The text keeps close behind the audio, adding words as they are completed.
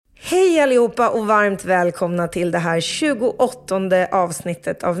Hej allihopa och varmt välkomna till det här 28:e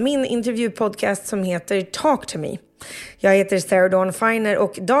avsnittet av min intervjupodcast som heter Talk to me. Jag heter Sarah Dawn Finer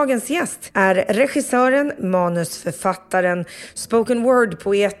och dagens gäst är regissören, manusförfattaren, spoken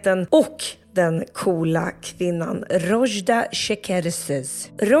word-poeten och den coola kvinnan Rojda Shekersöz.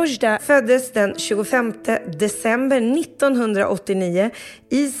 Rojda föddes den 25 december 1989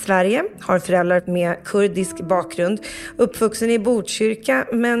 i Sverige, har föräldrar med kurdisk bakgrund, uppvuxen i Botkyrka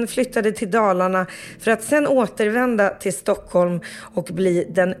men flyttade till Dalarna för att sen återvända till Stockholm och bli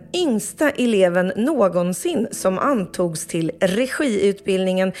den yngsta eleven någonsin som antogs till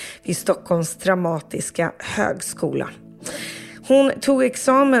regiutbildningen vid Stockholms dramatiska högskola. Hon tog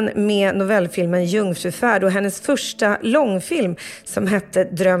examen med novellfilmen Jungfrufärd och hennes första långfilm som hette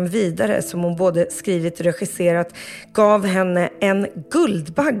Dröm vidare, som hon både skrivit och regisserat, gav henne en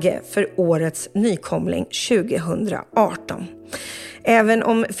Guldbagge för årets nykomling 2018. Även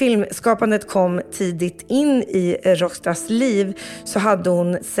om filmskapandet kom tidigt in i Rojdas liv så hade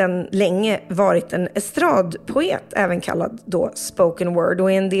hon sedan länge varit en estradpoet, även kallad då spoken word,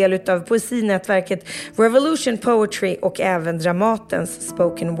 och är en del utav poesinätverket Revolution Poetry och även Dramatens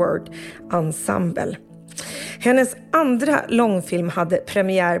spoken word ensemble. Hennes andra långfilm hade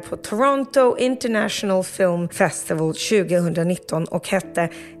premiär på Toronto International Film Festival 2019 och hette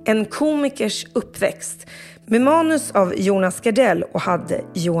En komikers uppväxt, med manus av Jonas Gardell och hade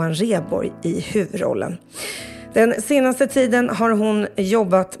Johan Rheborg i huvudrollen. Den senaste tiden har hon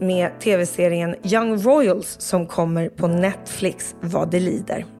jobbat med tv-serien Young Royals som kommer på Netflix vad det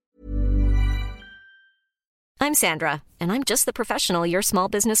lider. I'm Sandra, and I'm just the professional your small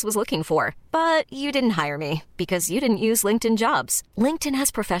business was looking for. But you didn't hire me because you didn't use LinkedIn Jobs. LinkedIn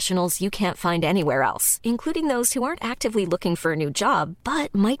has professionals you can't find anywhere else, including those who aren't actively looking for a new job,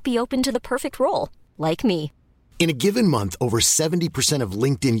 but might be open to the perfect role, like me. In a given month, over 70% of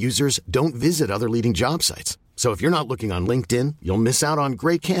LinkedIn users don't visit other leading job sites. So if you're not looking on LinkedIn, you'll miss out on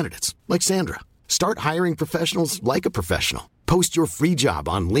great candidates like Sandra. Start hiring professionals like a professional. Post your free job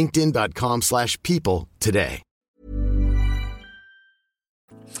on linkedin.com/people today.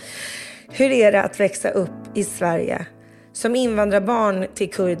 Hur är det att växa upp i Sverige som invandrarbarn till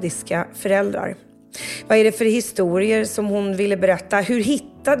kurdiska föräldrar? Vad är det för historier som hon ville berätta? Hur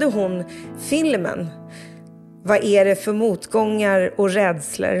hittade hon filmen? Vad är det för motgångar och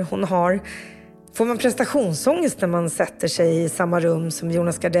rädslor hon har? Får man prestationsångest när man sätter sig i samma rum som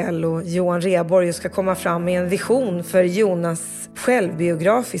Jonas Gardell och Johan Rheborg och ska komma fram med en vision för Jonas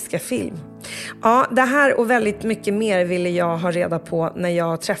självbiografiska film? Ja, det här och väldigt mycket mer ville jag ha reda på när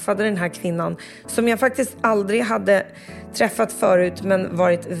jag träffade den här kvinnan som jag faktiskt aldrig hade träffat förut men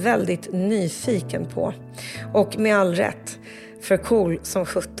varit väldigt nyfiken på. Och med all rätt. För cool som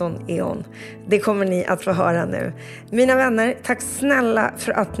 17 är hon. Det kommer ni att få höra nu. Mina vänner, tack snälla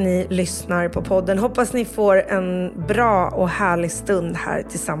för att ni lyssnar på podden. Hoppas ni får en bra och härlig stund här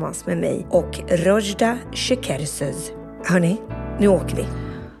tillsammans med mig och Rojda Shekersöz. Hörni, nu åker vi.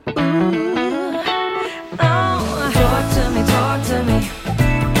 Talk to me, talk to me.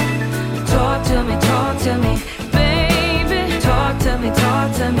 Talk to me, talk to me. Baby, talk to me,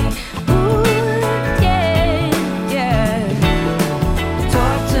 talk to me. Ooh, yeah, yeah.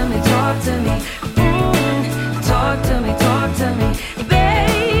 Talk to me, talk to me. Talk to me, talk to me.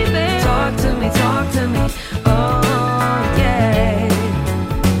 Baby, talk to me, talk to me. Oh, yeah.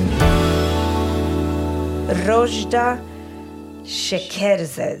 Rojda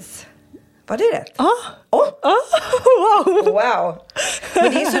Shekersöz. Var det rätt? Ja. Wow.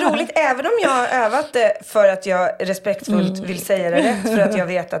 Men det är så roligt, även om jag har övat det för att jag respektfullt vill säga det rätt, för att jag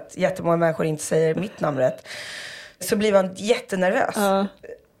vet att jättemånga människor inte säger mitt namn rätt, så blir man jättenervös.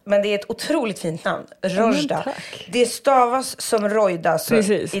 Men det är ett otroligt fint namn. Rojda. Det stavas som Rojda. Så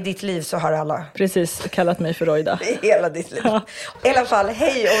i ditt liv så har alla precis kallat mig för Rojda. I hela ditt liv. I alla fall,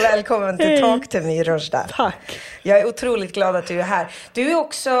 hej och välkommen till Talk to me, Rojda. Tack. Jag är otroligt glad att du är här. Du är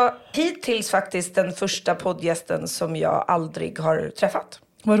också hittills faktiskt den första poddgästen som jag aldrig har träffat.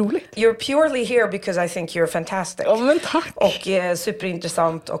 Vad roligt. You're purely here because I think you're fantastic. Ja, men tack. Och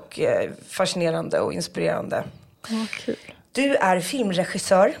superintressant och fascinerande och inspirerande. Kul. Du är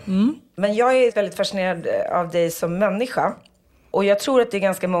filmregissör, men jag är väldigt fascinerad av dig som människa. Och jag tror att det är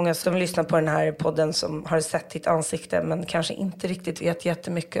ganska många som lyssnar på den här podden som har sett ditt ansikte men kanske inte riktigt vet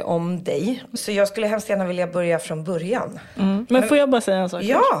jättemycket om dig. Så jag skulle hemskt gärna vilja börja från början. Men får jag bara säga en sak?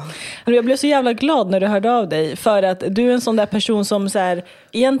 Ja! Jag blev så jävla glad när du hörde av dig. För att du är en sån där person som så här,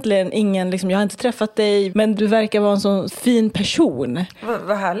 egentligen ingen, liksom, jag har inte träffat dig, men du verkar vara en sån fin person.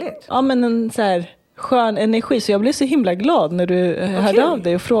 Vad härligt. Ja, men en så här skön energi. Så jag blev så himla glad när du hörde av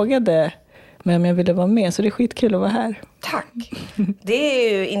dig och frågade mig om jag ville vara med. Så det är skitkul att vara här. Tack. Det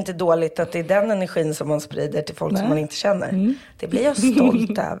är ju inte dåligt att det är den energin som man sprider till folk som man inte känner. Det blir jag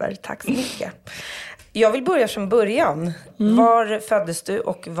stolt över. Tack så mycket. Jag vill börja från början. Var föddes du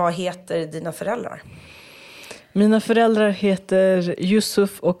och vad heter dina föräldrar? Mina föräldrar heter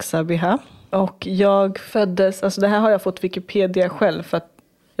Yusuf och Sabiha. Och jag föddes, alltså det här har jag fått Wikipedia själv för att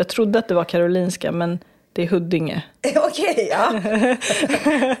jag trodde att det var Karolinska, men det är Huddinge. Okej, ja.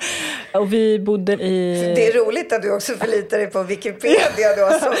 Och vi bodde i... Det är roligt att du också förlitar dig på Wikipedia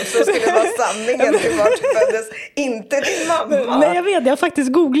då, som skulle vara sanningen till vart du föddes, inte din mamma. Nej, jag vet, jag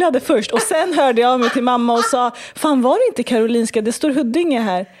faktiskt googlade först och sen hörde jag av mig till mamma och sa, fan var det inte Karolinska, det står Huddinge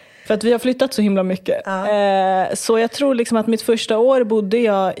här. För att vi har flyttat så himla mycket. Så jag tror liksom att mitt första år bodde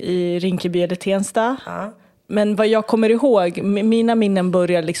jag i Rinkeby eller Tensta. Men vad jag kommer ihåg, mina minnen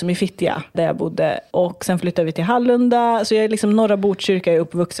börjar liksom i Fittja där jag bodde. Och sen flyttade vi till Hallunda. Så jag är liksom Norra Botkyrka är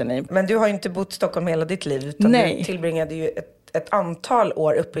uppvuxen i. Men du har ju inte bott i Stockholm hela ditt liv. Utan Nej. Du tillbringade ju ett antal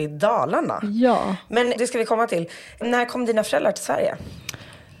år uppe i Dalarna. Ja. Men det ska vi komma till. När kom dina föräldrar till Sverige?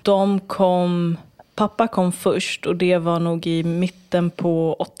 Pappa kom först och det var nog i mitten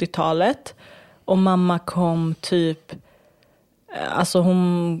på 80-talet. Och mamma kom typ, alltså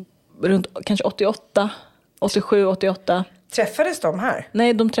hon runt kanske 87, 88. Träffades de här?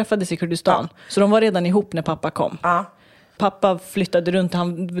 Nej, de träffades i Kurdistan. Så de var redan ihop när pappa kom. Pappa flyttade runt,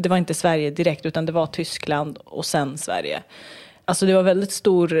 det var inte Sverige direkt utan det var Tyskland och sen Sverige. Alltså det var väldigt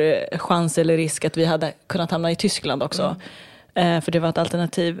stor chans eller risk att vi hade kunnat hamna i Tyskland också. För det var ett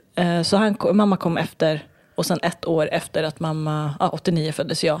alternativ. Så mamma kom efter och sen ett år efter att mamma, 89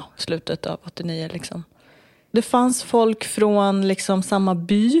 föddes jag, slutet av 89 liksom. Det fanns folk från liksom samma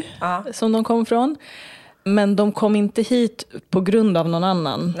by som de kom från. Men de kom inte hit på grund av någon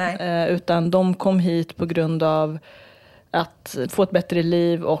annan. Utan de kom hit på grund av att få ett bättre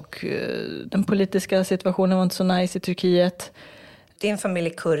liv och den politiska situationen var inte så nice i Turkiet. Din familj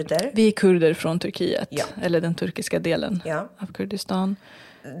är kurder. Vi är kurder från Turkiet, eller den turkiska delen av Kurdistan.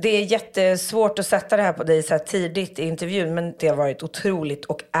 Det är jättesvårt att sätta det här på dig så här tidigt i intervjun, men det har varit otroligt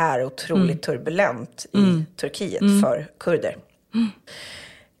och är otroligt turbulent i Turkiet för kurder.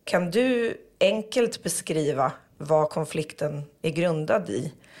 Kan du enkelt beskriva vad konflikten är grundad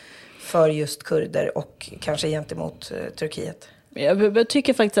i för just kurder och kanske gentemot Turkiet? Jag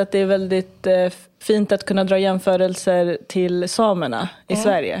tycker faktiskt att det är väldigt fint att kunna dra jämförelser till samerna i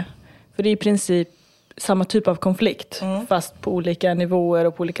Sverige. För det är i princip samma typ av konflikt, fast på olika nivåer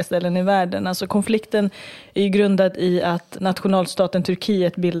och på olika ställen i världen. Alltså konflikten är ju grundad i att nationalstaten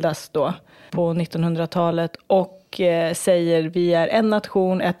Turkiet bildas då på 1900-talet och säger vi är en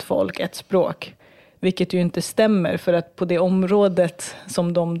nation, ett folk, ett språk. Vilket ju inte stämmer, för att på det området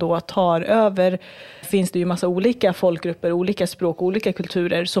som de då tar över finns det ju massa olika folkgrupper, olika språk, olika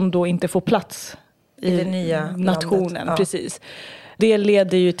kulturer som då inte får plats i det nya nationen. landet. Precis. Det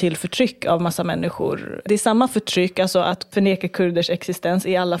leder ju till förtryck av massa människor. Det är samma förtryck, alltså att förneka kurders existens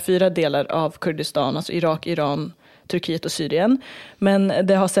i alla 4 delar av Kurdistan, alltså Irak, Iran, Turkiet och Syrien. Men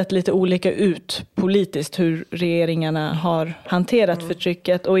det har sett lite olika ut politiskt hur regeringarna har hanterat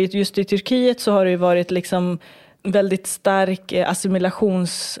förtrycket. Och just i Turkiet så har det ju varit liksom väldigt stark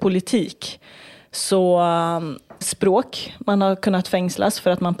assimilationspolitik. Så språk, man har kunnat fängslas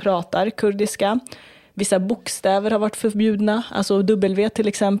för att man pratar kurdiska. Vissa bokstäver har varit förbjudna, alltså W till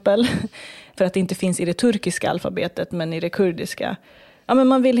exempel. För att det inte finns i det turkiska alfabetet men i det kurdiska. Ja, men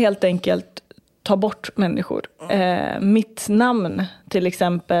man vill helt enkelt ta bort människor. Mitt namn till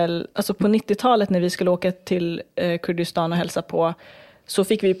exempel, alltså på 90-talet när vi skulle åka till Kurdistan och hälsa på, så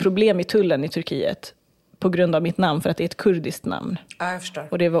fick vi problem i tullen i Turkiet på grund av mitt namn, för att det är ett kurdiskt namn. Ja, jag förstår.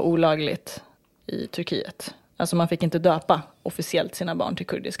 Och det var olagligt i Turkiet. Alltså man fick inte döpa officiellt sina barn till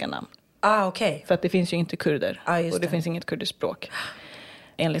kurdiska namn. Okej. För att det finns ju inte kurder just och det det. finns inget kurdiskt språk.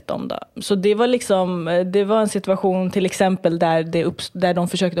 Enligt dem då. Så det var liksom, det var en situation till exempel där de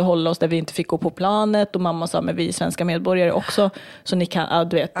försökte hålla oss, där vi inte fick gå på planet och mamma sa, men vi är svenska medborgare också, så ni kan,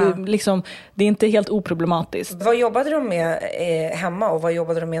 du vet, det är inte helt oproblematiskt. Vad jobbade de med hemma och vad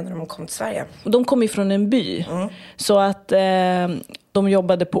jobbade de med när de kom till Sverige? De kom ifrån en by, så att de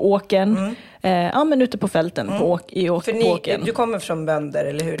jobbade på åkern, men ute på fälten, på åkern. Du kommer från bönder,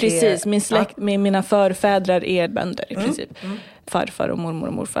 eller hur? Precis, min släkt, mina förfädrar är bönder i princip. Farfar och mormor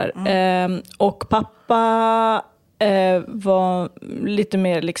och morfar. Och pappa var lite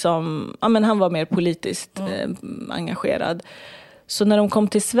mer liksom, han var mer politiskt engagerad. Så när de kom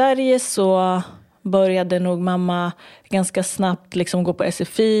till Sverige så började nog mamma ganska snabbt liksom gå på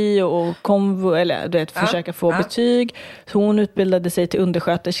SFI och komvux, eller försöka få betyg. Så hon utbildade sig till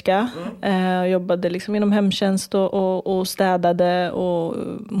undersköterska. Jobbade liksom inom hemtjänst och städade. Och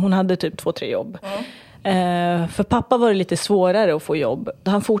hon hade typ 2-3 jobb. För pappa var det lite svårare att få jobb.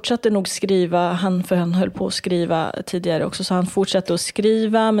 Han fortsatte nog skriva, för han höll på att skriva tidigare också, så han fortsatte att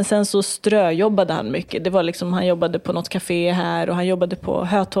skriva, men sen så ströjobbade han mycket. Det var liksom, han jobbade på något café här och han jobbade på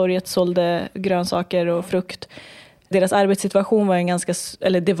Hötorget, sålde grönsaker och frukt. Deras arbetssituation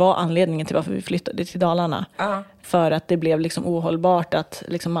var det var anledningen till varför vi flyttade till Dalarna. För att det blev liksom ohållbart att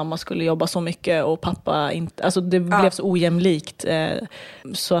liksom mamma skulle jobba så mycket och pappa inte, alltså det blev så ojämlikt,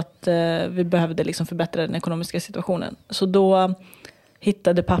 så att vi behövde liksom förbättra den ekonomiska situationen. Så då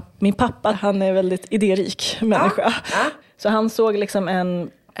hittade min pappa, han är väldigt idérik människa. Så han såg liksom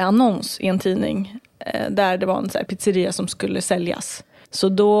en annons i en tidning där det var en så här pizzeria som skulle säljas. Så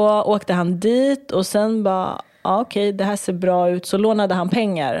då åkte han dit och sen bara, okej, det här ser bra ut. Så lånade han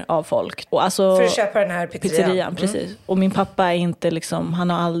pengar av folk. Och alltså, för att köpa den här pizzerian. Precis. Och min pappa är inte liksom, han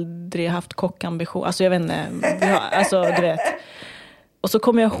har aldrig haft kockambition. Alltså jag vet inte, alltså du vet. Och så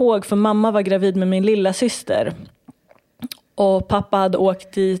kommer jag ihåg, för mamma var gravid med min lilla syster. Och pappa hade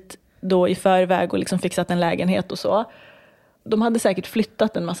åkt dit då i förväg och liksom fixat en lägenhet och så. De hade säkert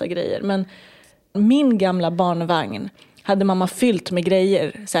flyttat en massa grejer. Men min gamla barnvagn hade mamma fyllt med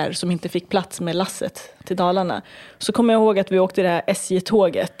grejer så här, som inte fick plats med lasset till Dalarna. Så kommer jag ihåg att vi åkte det här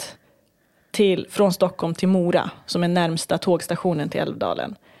SJ-tåget från Stockholm till Mora, som är närmsta tågstationen till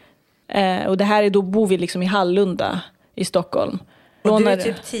Älvdalen. Och det här är, då bor vi liksom i Hallunda i Stockholm. Och du är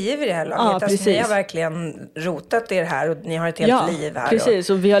typ 10 vid det här laget. Ja, alltså, ni har verkligen rotat er här och ni har ett helt liv här. Precis.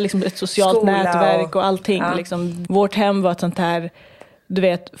 Och vi har liksom ett socialt nätverk och allting. Liksom, vårt hem var ett sånt här, du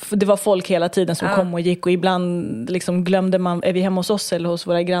vet, det var folk hela tiden som kom och gick, och ibland liksom glömde man, är vi hemma hos oss eller hos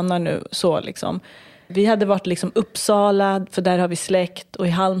våra grannar nu, så liksom. Vi hade varit liksom Uppsala, för där har vi släkt, och i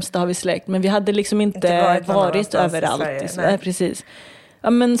Halmstad har vi släkt, men vi hade liksom inte varit överallt i Sverige. Precis. Ja,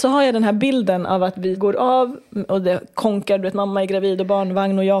 men så har jag den här bilden av att vi går av och det konkar, du vet, mamma är gravid och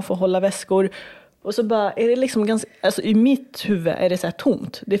barnvagn och jag får hålla väskor. Och så bara är det liksom ganska, alltså i mitt huvud är det så här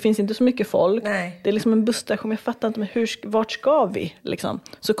tomt. Det finns inte så mycket folk. Nej. Det är liksom en busstation, jag fattar inte, men vart ska vi liksom?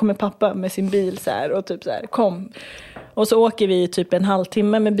 Så kommer pappa med sin bil så här och typ så här, kom. Och så åker vi typ en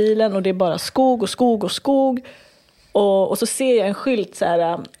halvtimme med bilen och det är bara skog och skog och skog. Och så ser jag en skylt så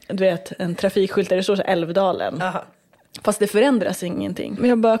här, du vet, en trafikskylt där det står så Älvdalen. Aha. Fast det förändras ingenting. Men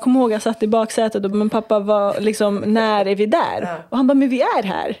jag bara kom ihåg, jag satt i baksätet och men pappa var liksom, när är vi där? Och han bara, men vi är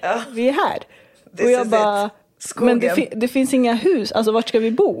här. Vi är här. Och jag bara, men det finns inga hus. Alltså vart ska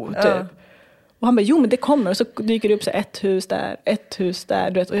vi bo? Typ. Och han bara, jo men det kommer. Och så dyker det upp så ett hus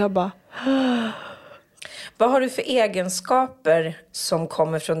där. Du vet. Och jag bara... Vad har du för egenskaper som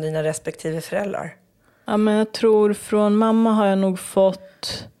kommer från dina respektive föräldrar? Ja, men jag tror från mamma har jag nog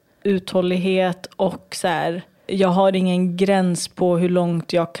fått uthållighet och så här... Jag har ingen gräns på hur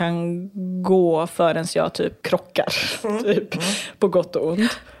långt jag kan gå förrän jag typ krockar. Typ, på gott och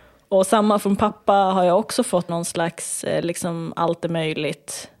ont. Och samma från pappa har jag också fått någon slags, liksom allt är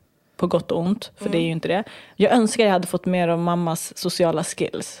möjligt på gott och ont. För det är ju inte det. Jag önskar jag hade fått mer av mammas sociala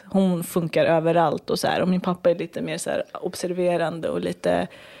skills. Hon funkar överallt och så här. Och min pappa är lite mer så här observerande och lite,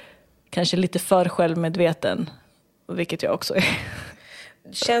 kanske lite för självmedveten. Vilket jag också är.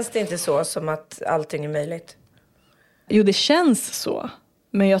 Känns det inte så som att allting är möjligt? Jo, det känns så.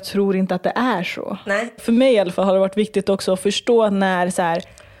 Men jag tror inte att det är så. Nej. För mig i alla fall har det varit viktigt också att förstå när så här,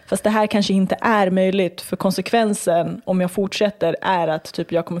 fast det här kanske inte är möjligt, för konsekvensen om jag fortsätter är att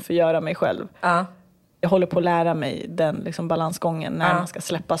typ jag kommer förgöra mig själv. Jag håller på att lära mig den liksom balansgången när man ska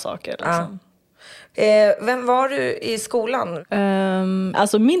släppa saker. Liksom. Vem var du i skolan?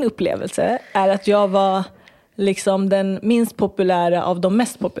 Alltså min upplevelse är att jag var liksom den minst populära av de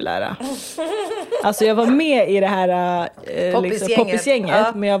mest populära. Alltså jag var med i det här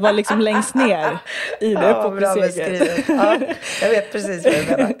poppisgänget, men jag var liksom längst ner i det poppisgänget. Jag vet precis vad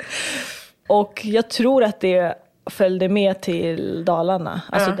du menar. Och jag tror att det följde med till Dalarna,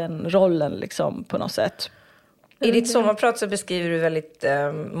 alltså den rollen liksom på något sätt. I ditt sommarprat så beskriver du väldigt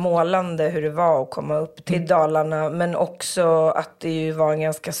målande hur det var att komma upp till Dalarna. Men också att det ju var en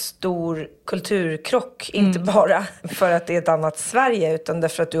ganska stor kulturkrock. Inte bara för att det är ett annat Sverige, utan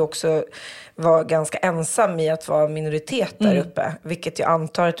därför att du också var ganska ensam i att vara minoritet där uppe. Vilket jag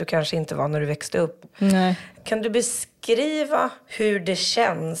antar att du kanske inte var när du växte upp. Nej. Kan du beskriva hur det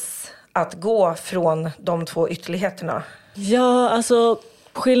känns att gå från de två ytterligheterna? Ja, alltså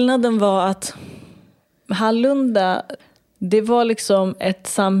skillnaden var att Hallunda, det var liksom ett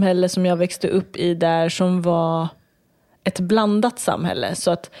samhälle som jag växte upp i där som var ett blandat samhälle.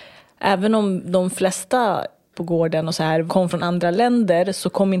 Så att även om de flesta på gården och så här kom från andra länder, så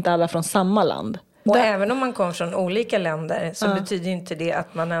kom inte alla från samma land. Och även om man kom från olika länder så betyder inte det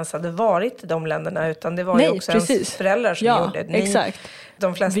att man ens hade varit i de länderna, utan det var ju också ens föräldrar som gjorde det. Exakt.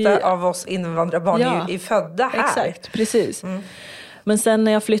 De flesta av oss invandrarbarn är ju födda här. Exakt, precis. Men sen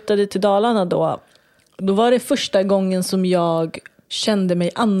när jag flyttade till Dalarna då var det första gången som jag kände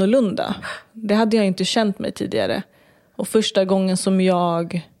mig annorlunda. Det hade jag inte känt mig tidigare. Och första gången som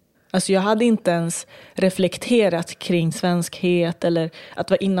jag hade inte ens reflekterat kring svenskhet eller att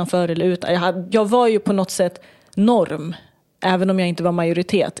vara innanför eller utan. Jag var ju på något sätt norm, även om jag inte var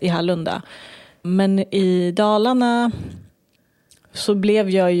majoritet i Hallunda. Men i Dalarna så blev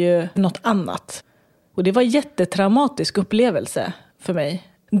jag ju något annat. Och det var en jättetraumatisk upplevelse för mig.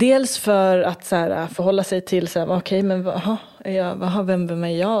 Dels för att så här, förhålla sig till så här, okej, men vem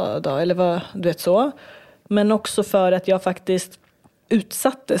är jag då? Eller vad, du vet så. Men också för att jag faktiskt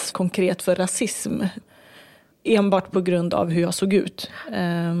utsattes konkret för rasism. Enbart på grund av hur jag såg ut.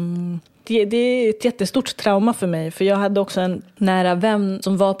 Det är ett jättestort trauma för mig. För jag hade också en nära vän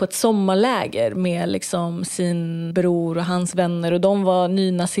som var på ett sommarläger med liksom sin bror och hans vänner. Och de var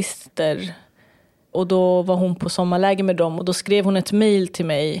nynazister. Och då var hon på sommarläger med dem. Och då skrev hon ett mejl till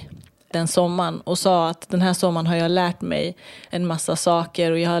mig den sommaren. Och sa att den här sommaren har jag lärt mig en massa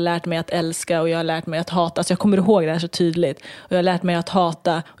saker. Och jag har lärt mig att älska och jag har lärt mig att hata. Alltså jag kommer ihåg det här så tydligt. Och jag har lärt mig att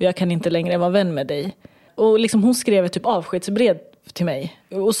hata och jag kan inte längre vara vän med dig. Och liksom hon skrev ett typ avskedsbrev till mig.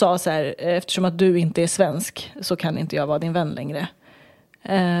 Och sa så här, eftersom att du inte är svensk så kan inte jag vara din vän längre.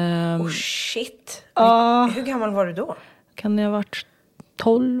 Shit. Hur gammal var du då? Kan jag ha varit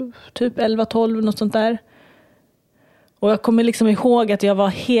 12, typ 11-12, något sånt där. Och jag kommer liksom ihåg att jag var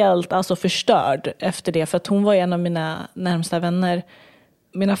helt förstörd efter det. För att hon var en av mina närmsta vänner.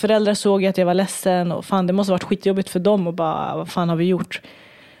 Mina föräldrar såg att jag var ledsen. Och fan, det måste ha varit skitjobbigt för dem. Och bara, vad fan har vi gjort?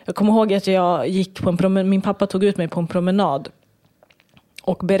 Jag kommer ihåg att jag gick på en promenad. Min pappa tog ut mig på en promenad.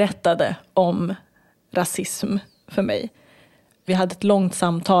 Och berättade om rasism för mig. Vi hade ett långt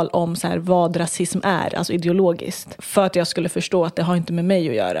samtal om så här, vad rasism är, alltså ideologiskt. För att jag skulle förstå att det har inte med mig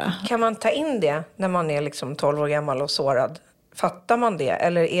att göra. Kan man ta in det när man är liksom 12 år gammal och sårad? Fattar man det?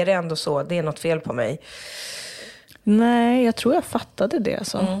 Eller är det ändå så, det är något fel på mig? Nej, jag tror jag fattade det.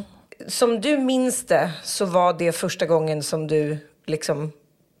 Alltså. Som du minns det så var det första gången som du liksom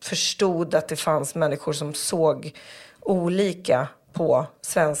förstod att det fanns människor som såg olika på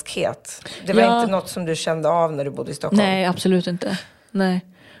svenskhet. Det var inte något som du kände av när du bodde i Stockholm? Nej, absolut inte. Nej.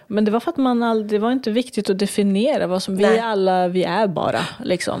 Men det var för att det var inte viktigt att definiera vad som vi är bara.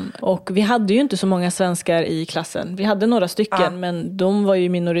 Liksom. Och vi hade ju inte så många svenskar i klassen. Vi hade några stycken, men de var ju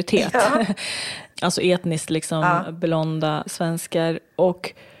minoritet. Ja. Alltså etniskt liksom blonda svenskar.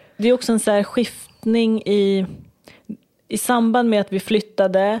 Och det är också en så här skiftning i samband med att vi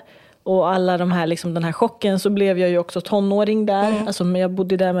flyttade. Och alla de här, liksom, den här chocken, så blev jag ju också tonåring där. Alltså, jag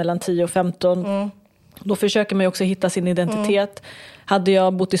bodde där mellan 10 och 15. Då försöker man ju också hitta sin identitet. Hade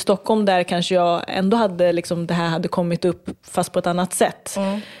jag bott i Stockholm där kanske jag ändå hade, liksom, det här hade kommit upp fast på ett annat sätt.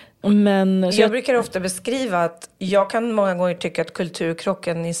 Men, så jag brukar ofta beskriva att jag kan många gånger tycka att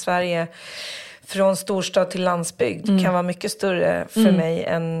kulturkrocken i Sverige från storstad till landsbygd kan vara mycket större för mig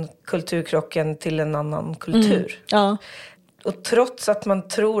än kulturkrocken till en annan kultur. Ja. Och trots att man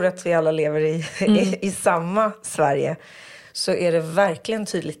tror att vi alla lever i samma Sverige, så är det verkligen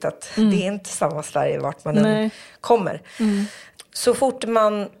tydligt att det är inte samma Sverige vart man än kommer. Så fort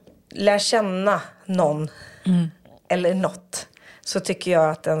man lär känna någon eller något, så tycker jag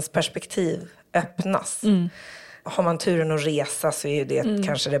att ens perspektiv öppnas. Har man turen att resa så är det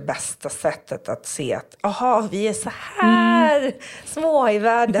kanske det bästa sättet att se att vi är så här små i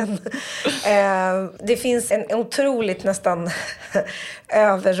världen. Det finns en otroligt nästan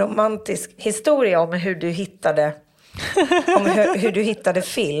överromantisk historia om hur du hittade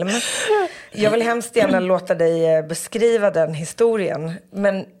film. Jag vill hemskt gärna låta dig beskriva den historien.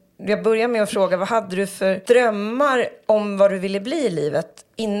 Men jag börjar med att fråga, vad hade du för drömmar om vad du ville bli i livet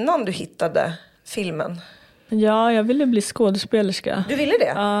innan du hittade filmen? Ja, jag ville bli skådespelerska. Du ville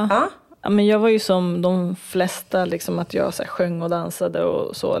det? Ja. Men jag var ju som de flesta, liksom, att jag så här, sjöng och dansade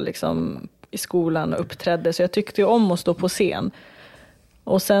och så liksom, i skolan och uppträdde. Så jag tyckte ju om att stå på scen.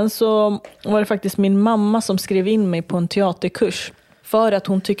 Och sen så var det faktiskt min mamma som skrev in mig på en teaterkurs. För att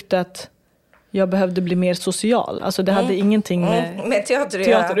hon tyckte att jag behövde bli mer social. Alltså det hade ingenting med teater att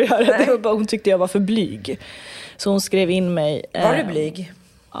göra. Det var bara, hon tyckte jag var för blyg. Så hon skrev in mig. Var du blyg?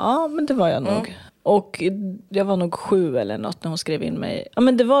 Ja, men det var jag nog. Och jag var nog 7 eller något när hon skrev in mig. Ja,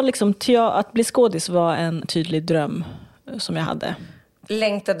 men det var liksom att bli skådis var en tydlig dröm som jag hade.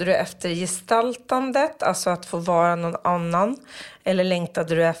 Längtade du efter gestaltandet, alltså att få vara någon annan? Eller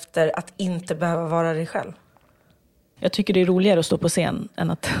längtade du efter att inte behöva vara dig själv? Jag tycker det är roligare att stå på scen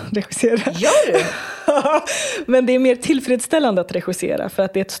än att regissera. Gör du? Men det är mer tillfredsställande att regissera för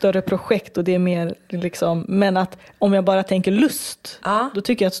att det är ett större projekt och det är mer liksom, men att om jag bara tänker lust, då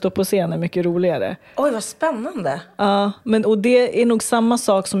tycker jag att stå på scen är mycket roligare. Oj, vad spännande. Ja, men och det är nog samma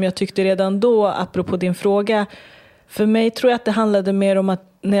sak som jag tyckte redan då, apropå din fråga. För mig tror jag att det handlade mer om att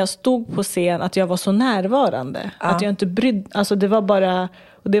när jag stod på scen att jag var så närvarande. Att jag inte brydde, alltså det var bara,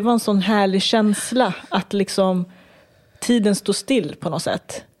 och det var en sån härlig känsla att liksom tiden stod still på något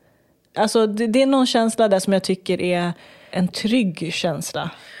sätt. Alltså det är någon känsla där som jag tycker är en trygg känsla.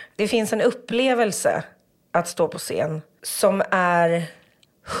 Det finns en upplevelse att stå på scen som är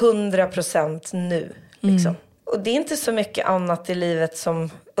 100% nu. Liksom. Och det är inte så mycket annat i livet som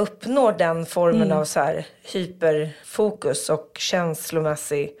uppnår den formen av så här hyperfokus och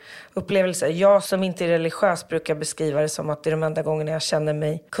känslomässig upplevelse. Jag som inte är religiös brukar beskriva det som att det är de enda gångerna jag känner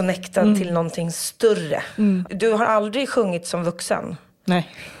mig connectad till någonting större. Du har aldrig sjungit som vuxen? Nej.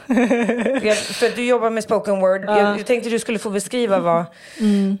 För du jobbar med spoken word. Jag tänkte du skulle få beskriva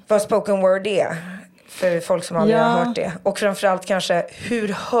vad spoken word är. För folk som aldrig har hört det. Och framförallt kanske, hur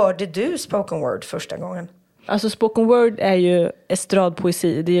hörde du spoken word första gången? Alltså spoken word är ju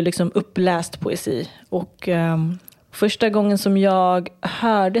estradpoesi. Det är ju liksom uppläst poesi. Och första gången som jag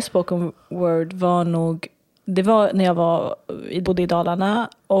hörde spoken word var nog, det var när jag bodde i Dalarna.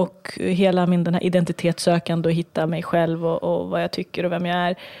 Och hela min den här identitetssökande och hitta mig själv och vad jag tycker och vem jag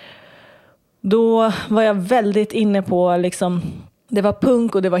är. Då var jag väldigt inne på liksom, det var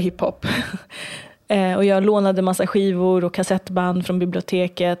punk och det var hiphop. Och jag lånade massa skivor och kassettband från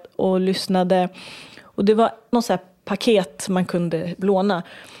biblioteket och lyssnade. Och det var något så här paket man kunde låna.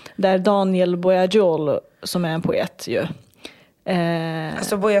 Där Daniel Boyajian, som är en poet ju.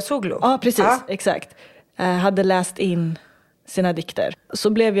 Alltså Boyasoglu? Ja, precis. Exakt. Hade läst in sina dikter. Så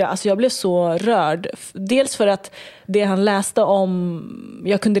blev jag blev så rörd. Dels för att det han läste om,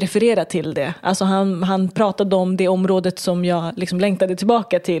 jag kunde referera till det. Alltså han pratade om det området som jag liksom längtade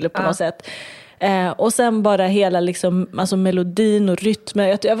tillbaka till på något sätt. Och sen bara hela liksom, alltså melodin och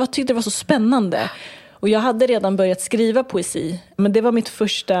rytmen. Jag tyckte det var så spännande. Och jag hade redan börjat skriva poesi. Men det var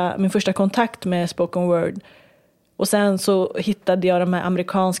min första kontakt med spoken word. Och sen så hittade jag de här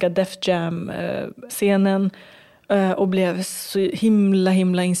amerikanska Def Jam-scenen. Och blev så himla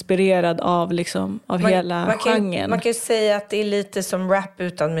inspirerad av hela genren. Man kan ju säga att det är lite som rap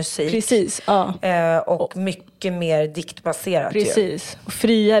utan musik. Precis, ja. Och mycket mer diktbaserat. Precis, och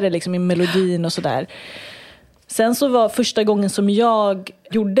friare liksom i melodin och sådär. Sen så var första gången som jag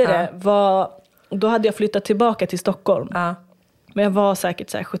gjorde det, då hade jag flyttat tillbaka till Stockholm. Men jag var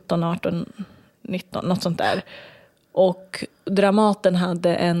säkert 17, 18, 19, något sånt där. Och Dramaten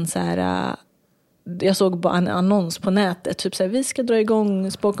hade en jag såg bara en annons på nätet typ vi ska dra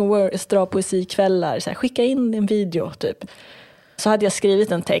igång spoken word poesikvällar, skicka in en video typ. Så hade jag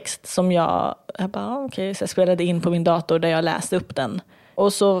skrivit en text som jag så jag spelade in på min dator där jag läste upp den.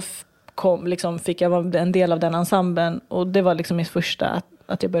 Och så fick jag vara en del av den ensemblen, och det var liksom mitt första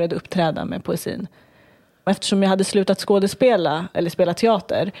att jag började uppträda med poesin. Och eftersom jag hade slutat skådespela eller spela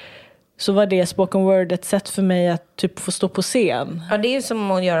teater, så var det spoken word ett sätt för mig att typ få stå på scen. Ja, det är ju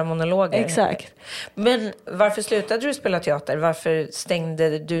som att göra monologer. Exakt. Men varför slutade du spela teater? Varför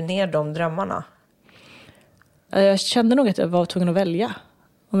stängde du ner de drömmarna? Jag kände nog att jag var tvungen att välja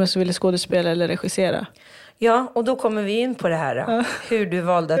om jag ville skådespela eller regissera. Ja, och då kommer vi in på det här. Hur du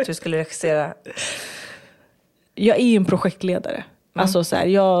valde att du skulle regissera. Jag är ju en projektledare. Alltså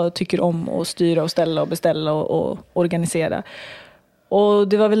jag tycker om att styra och ställa och beställa och organisera. Och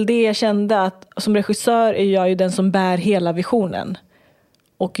det var väl det jag kände, att som regissör är jag ju den som bär hela visionen.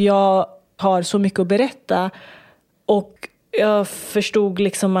 Och jag har så mycket att berätta. Och jag förstod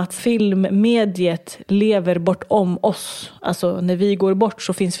liksom att filmmediet lever bortom oss. Alltså när vi går bort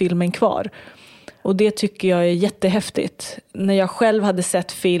så finns filmen kvar. Och det tycker jag är jättehäftigt. När jag själv hade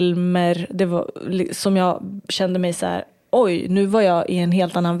sett filmer, det var som jag kände mig oj, nu var jag i en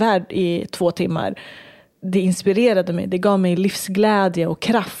helt annan värld i 2 timmar. Det inspirerade mig, det gav mig livsglädje och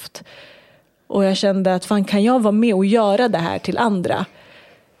kraft. Och jag kände att kan jag vara med och göra det här till andra?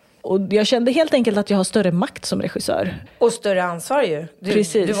 Och jag kände helt enkelt att jag har större makt som regissör. Och större ansvar ju.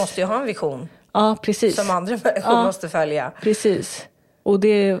 Du måste ju ha en vision. Ja, precis. Som andra människor måste följa. Precis. Och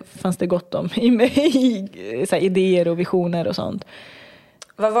det fanns det gott om i mig. Idéer och visioner och sånt.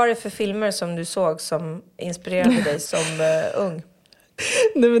 Vad var det för filmer som du såg som inspirerade dig som ung?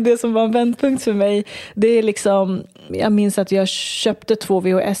 Nej, men det som var en vändpunkt för mig, det är liksom, jag minns att jag köpte 2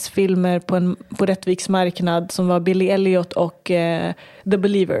 VHS-filmer på Rättviks marknad som var Billy Elliot och The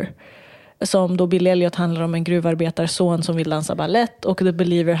Believer. Som då Billy Elliot handlar om en gruvarbetarson som vill dansa ballett, och The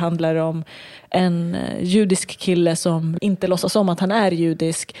Believer handlar om en judisk kille som inte låtsas om att han är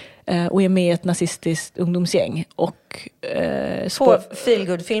judisk och är med i ett nazistiskt ungdomsgäng. Och, 2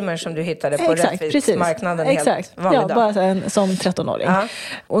 feelgood-filmer som du hittade på Rättviksmarknaden helt vanlig dag. Bara som 13-åring. Ja.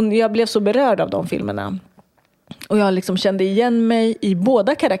 Och jag blev så berörd av de filmerna. Och jag liksom kände igen mig i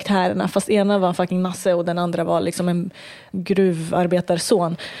båda karaktärerna, fast ena var fucking nasse och den andra var liksom en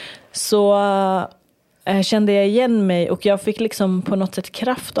gruvarbetarson. Så kände jag igen mig, och jag fick liksom på något sätt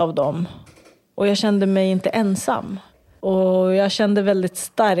kraft av dem. Och jag kände mig inte ensam. Och jag kände väldigt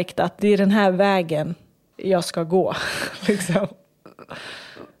starkt att det är den här vägen jag ska gå. Liksom.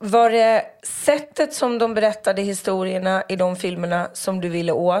 Var det sättet som de berättade historierna i de filmerna som du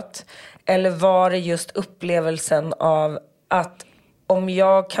ville åt? Eller var det just upplevelsen av att om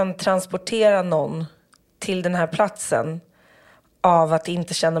jag kan transportera någon till den här platsen av att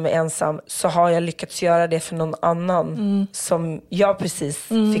inte känna mig ensam, så har jag lyckats göra det för någon annan som jag precis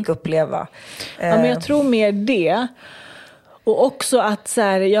fick uppleva. Ja, men jag tror mer det. Och också att så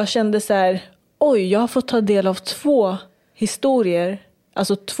här, jag kände så här, oj, jag har fått ta del av 2 historier,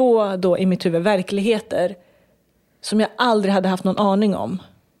 alltså 2 då i mitt huvud verkligheter som jag aldrig hade haft någon aning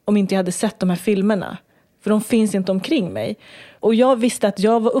om inte jag hade sett de här filmerna. För de finns inte omkring mig. Och jag visste att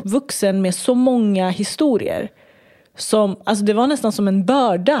jag var uppvuxen med så många historier som, alltså det var nästan som en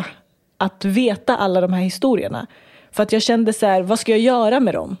börda att veta alla de här historierna. För att jag kände så här, vad ska jag göra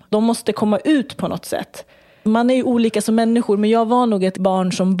med dem? De måste komma ut på något sätt. Man är ju olika som människor, men jag var nog ett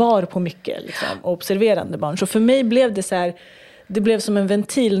barn som bar på mycket liksom, och observerande barn. Så för mig blev det så här, det blev som en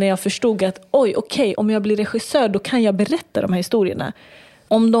ventil när jag förstod att okej, om jag blir regissör då kan jag berätta de här historierna.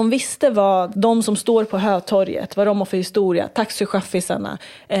 Om de visste vad de som står på Hötorget, vad de har för historia, taxichaffisarna,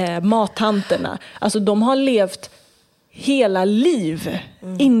 mattanterna, alltså de har levt hela liv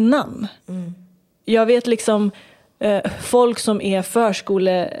innan. Jag vet liksom folk som är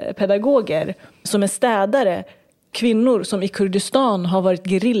förskolepedagoger, som är städare, kvinnor som i Kurdistan har varit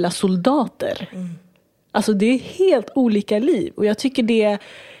gerillasoldater. Alltså det är helt olika liv, och jag tycker det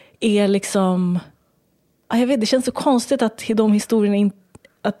är liksom, jag vet, det känns så konstigt att de historierna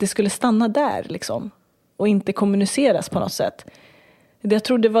att det skulle stanna där liksom, och inte kommuniceras på något sätt. Jag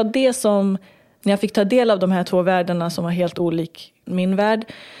tror det var det som, när jag fick ta del av de här 2 världarna som var helt olik min värld,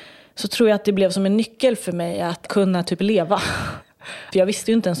 så tror jag att det blev som en nyckel för mig att kunna typ leva. För jag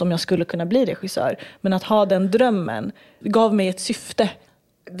visste ju inte ens om jag skulle kunna bli regissör, men att ha den drömmen gav mig ett syfte.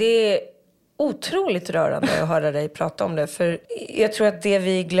 Det är otroligt rörande att höra dig prata om det, för jag tror att det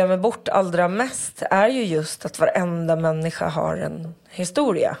vi glömmer bort allra mest är ju just att varenda människa har en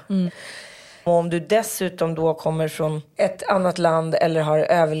historia. Och om du dessutom då kommer från ett annat land eller har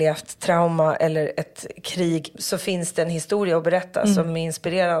överlevt trauma eller ett krig, så finns det en historia att berätta som är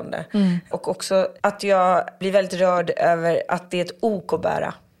inspirerande. Och också att jag blir väldigt rörd över att det är ett ok att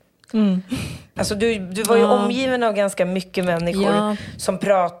bära. Alltså du var ju omgiven av ganska mycket människor som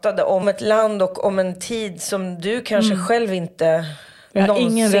pratade om ett land och om en tid som du kanske själv inte jag har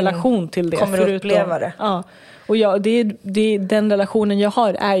ingen relation till det kommer att uppleva det. Ja. Och den relationen jag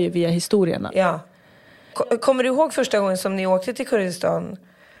har är ju via historierna. Ja. Kommer du ihåg första gången som ni åkte till Kurdistan?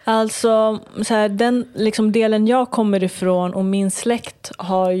 Alltså så här, den liksom delen jag kommer ifrån och min släkt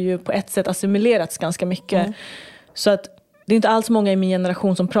har ju på ett sätt assimilerats ganska mycket. Så att det är inte alls många i min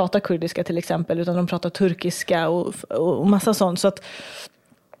generation som pratar kurdiska till exempel, utan de pratar turkiska och massa sånt. Så att,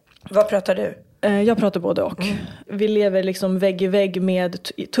 vad pratar du? Jag pratar både och. Vi lever liksom vägg i vägg med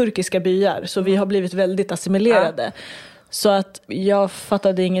turkiska byar, så vi har blivit väldigt assimilerade. Så att jag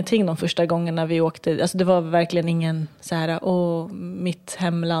fattade ingenting de första gångerna vi åkte. Alltså det var verkligen ingen så här, mitt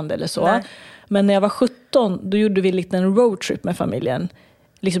hemland eller så. Nej. Men när jag var 17, då gjorde vi en liten roadtrip med familjen.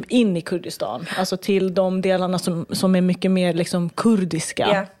 Liksom in i Kurdistan. Alltså till de delarna som är mycket mer liksom kurdiska.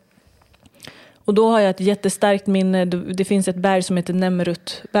 Yeah. Och då har jag ett jättestarkt minne. Det finns ett berg som heter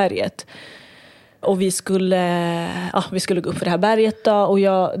Nemrutberget. Och vi skulle gå upp för det här berget då, och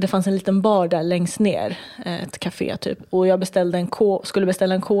det fanns en liten bar där längst ner, ett café typ. Och jag skulle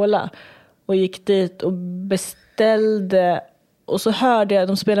beställa en cola och gick dit och beställde, och så hörde jag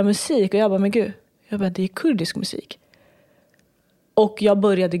de spela musik och jag bara, men gud, det är kurdisk musik. Och jag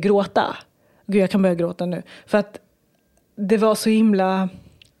började gråta. Gud, jag kan börja gråta nu. För att det var så himla...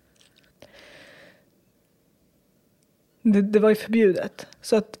 Det var ju förbjudet.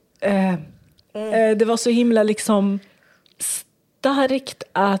 Så att... det var så himla liksom starkt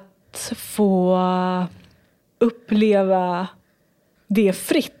att få uppleva det är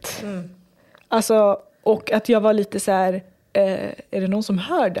fritt. Alltså, och att jag var lite så här, är det någon som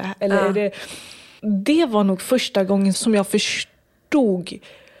hör det? Eller är det var nog första gången som jag förstod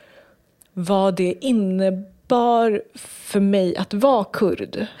vad det innebar för mig att vara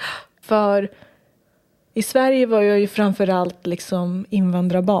kurd. För i Sverige var jag ju framförallt liksom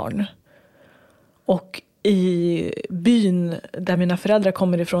invandrarbarn. Och i byn där mina föräldrar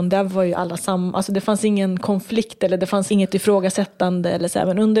kommer ifrån, där var ju alla samma. Alltså det fanns ingen konflikt eller det fanns inget ifrågasättande. Eller så här.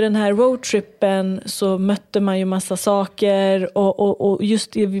 Men under den här roadtrippen så mötte man ju massa saker. Och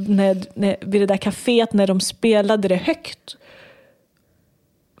just vid det där kaféet när de spelade det högt.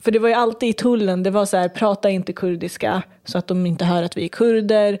 För det var ju alltid i tullen, det var så här, prata inte kurdiska så att de inte hör att vi är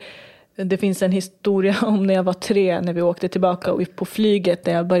kurder. Det finns en historia om när jag var 3, när vi åkte tillbaka och på flyget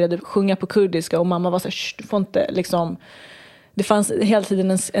där jag började sjunga på kurdiska och mamma var så här, du får inte liksom. Det fanns hela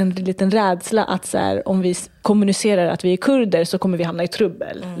tiden en liten rädsla att så här, om vi kommunicerar att vi är kurder så kommer vi hamna i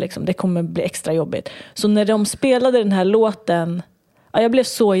trubbel. Liksom. Det kommer bli extra jobbigt. Så när de spelade den här låten, jag blev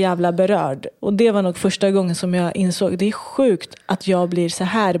så jävla berörd. Och det var nog första gången som jag insåg, det är sjukt att jag blir så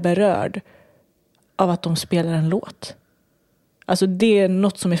här berörd av att de spelar en låt. Alltså det är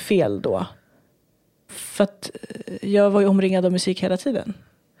något som är fel då. För att jag var ju omringad av musik hela tiden.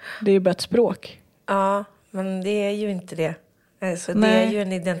 Det är ju bara ett språk. Ja, men det är ju inte det. Alltså, det är ju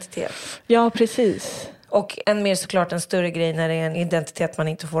en identitet. Ja, precis. Och än mer såklart en större grej när det är en identitet man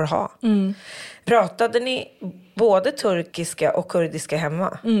inte får ha. Pratade ni både turkiska och kurdiska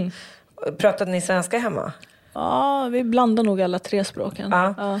hemma? Pratade ni svenska hemma? Ja, vi blandar nog alla 3 språken.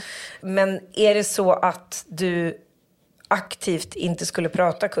 Ja. Men är det så att du aktivt inte skulle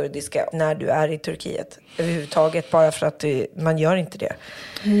prata kurdiska när du är i Turkiet överhuvudtaget, bara för att man gör inte det?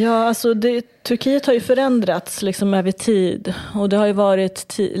 Ja, alltså Turkiet har ju förändrats liksom över tid, och det har ju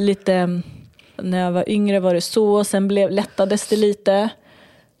varit lite, när jag var yngre var det så, sen lättades det lite,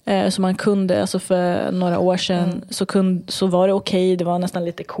 så man kunde, alltså för några år sedan så var det okej, det var nästan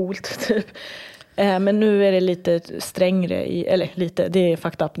lite coolt typ. Men nu är det lite strängre, eller lite, det är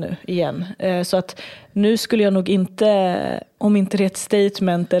fucked up nu igen. Så att nu skulle jag nog inte, om inte det är ett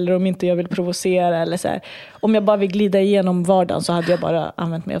statement eller om inte jag vill provocera eller så här, om jag bara vill glida igenom vardagen så hade jag bara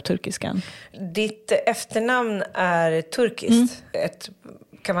använt mig av turkiskan. Ditt efternamn är turkiskt, ett,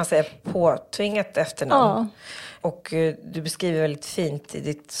 kan man säga, påtvingat efternamn. Ja. Och du beskriver väldigt fint i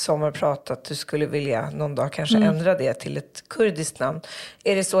ditt sommarprat att du skulle vilja någon dag kanske ändra det till ett kurdiskt namn.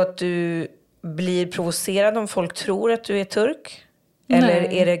 Är det så att du blir provocerad om folk tror att du är turk?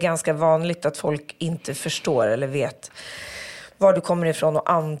 Eller är det ganska vanligt att folk inte förstår eller vet var du kommer ifrån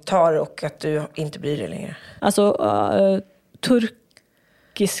och antar, och att du inte bryr dig längre? Alltså,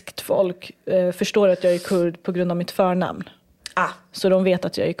 turkiskt folk förstår att jag är kurd på grund av mitt förnamn. Så de vet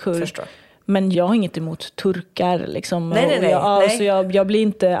att jag är kurd. Förstår. Men jag har inget emot turkar. Liksom. Nej. Så jag blir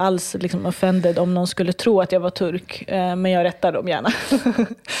inte alls liksom offended om någon skulle tro att jag var turk. Men jag rättar dem gärna.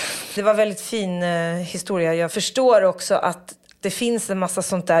 Det var väldigt fin historia. Jag förstår också att det finns en massa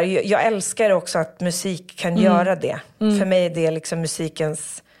sånt där. Jag älskar också att musik kan göra det. För mig är det liksom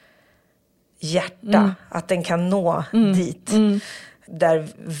musikens hjärta. Att den kan nå dit. Där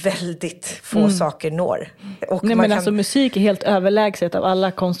väldigt få saker når. Och nej, men alltså musik är helt överlägset av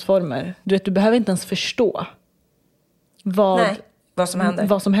alla konstformer. Du vet, du behöver inte ens förstå vad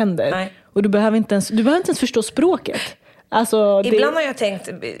som händer. Nej. Och du behöver inte ens förstå språket. Alltså, ibland har jag tänkt,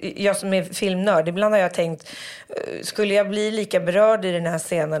 jag som är filmnörd, ibland har jag tänkt, skulle jag bli lika berörd i den här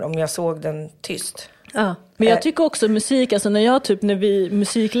scenen om jag såg den tyst? Ja. Men jag tycker också musik, alltså när vi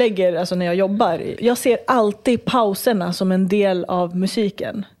musiklägger, alltså när jag jobbar, jag ser alltid pauserna som en del av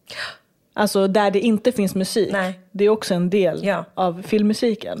musiken. Alltså där det inte finns musik. Nej. Det är också en del av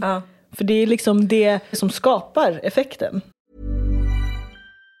filmmusiken. Ja. För det är liksom det som skapar effekten.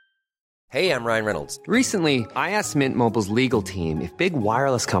 Hey, I'm Ryan Reynolds. Recently, I asked Mint Mobile's legal team if big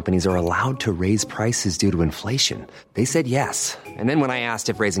wireless companies are allowed to raise prices due to inflation. They said yes. And then when I asked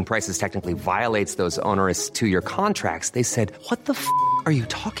if raising prices technically violates those onerous 2-year contracts, they said, "What the f*** are you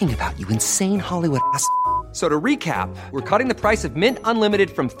talking about, you insane Hollywood ass?" So to recap, we're cutting the price of Mint Unlimited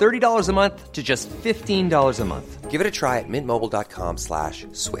from $30 a month to just $15 a month. Give it a try at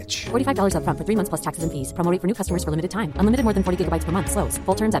mintmobile.com/switch. $45 up front for 3 months plus taxes and fees. Promo rate for new customers for limited time. Unlimited more than 40 gigabytes per month. Slows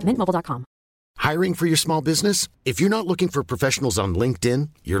full terms at mintmobile.com. Hiring for your small business? If you're not looking for professionals on LinkedIn,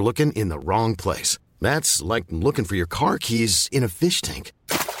 you're looking in the wrong place. That's like looking for your car keys in a fish tank.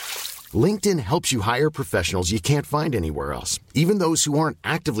 LinkedIn helps you hire professionals you can't find anywhere else, even those who aren't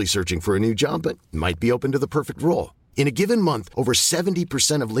actively searching for a new job but might be open to the perfect role. In a given month, over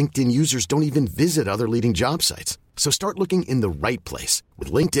 70% of LinkedIn users don't even visit other leading job sites. So start looking in the right place.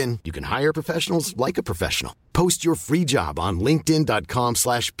 With LinkedIn, you can hire professionals like a professional. Post your free job on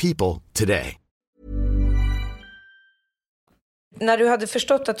linkedin.com/people today. När du hade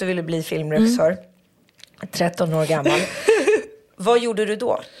förstått att du ville bli filmregissör, 13 år gammal, vad gjorde du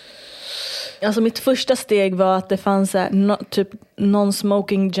då? Alltså mitt första steg var att det fanns typ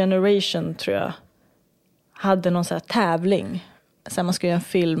non-smoking generation, tror jag. Hade någon så här tävling. Så man skulle göra en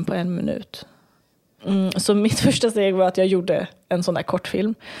film på 1 minut. Så mitt första steg var att jag gjorde en sån där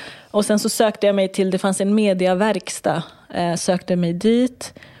kortfilm. Och sen så sökte jag mig till, det fanns en mediaverkstad. Sökte mig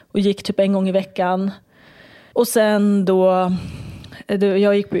dit och gick typ en gång i veckan. Och sen då,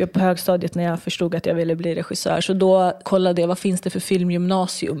 jag gick på högstadiet när jag förstod att jag ville bli regissör. Så då kollade jag, vad finns det för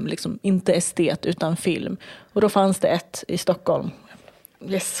filmgymnasium? Liksom, inte estet utan film. Och då fanns det ett i Stockholm.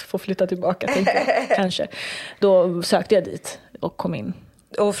 Yes, får flytta tillbaka, tänkte jag, kanske. Då sökte jag dit och kom in.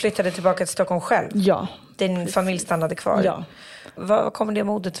 Och flyttade tillbaka till Stockholm själv? Ja. Din familj stannade kvar? Ja. Var kommer det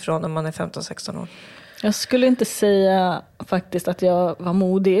modet ifrån när man är 15-16 år? Jag skulle inte säga faktiskt att jag var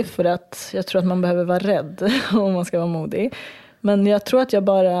modig, för att jag tror att man behöver vara rädd om man ska vara modig. Men jag tror att jag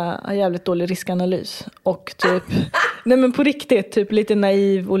bara har jävligt dålig riskanalys. Och typ, nej men på riktigt, typ lite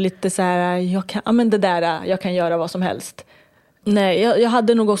naiv och lite så här, jag kan göra vad som helst. Nej, jag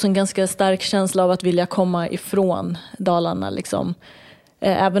hade nog också en ganska stark känsla av att vilja komma ifrån Dalarna liksom.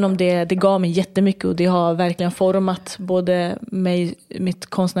 Även om det gav mig jättemycket och det har verkligen format både mig, mitt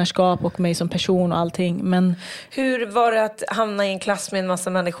konstnärskap och mig som person och allting. Men hur var det att hamna i en klass med en massa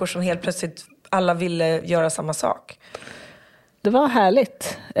människor som helt plötsligt alla ville göra samma sak? Det var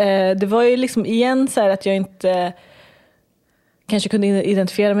härligt. Det var ju liksom igen så här att jag inte kanske kunde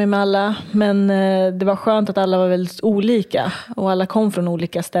identifiera mig med alla, men det var skönt att alla var väldigt olika och alla kom från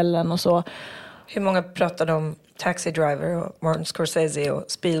olika ställen och så. Hur många pratade om Taxi Driver och Martin Scorsese och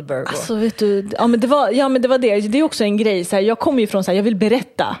Spielberg? Alltså vet du, men det var det. Det är också en grej. Så här, jag kommer ju från så här, jag vill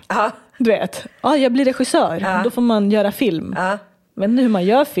berätta. Aha. Du vet, jag blir regissör. Då får man göra film. Men nu hur man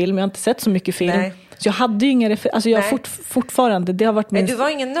gör film, jag har inte sett så mycket film. Nej. Så jag hade ju ingen alltså jag fortfarande, det har varit min... Men du var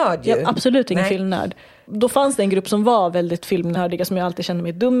ingen nörd ju. Absolut ingen filmnörd. Då fanns det en grupp som var väldigt filmnördiga som jag alltid kände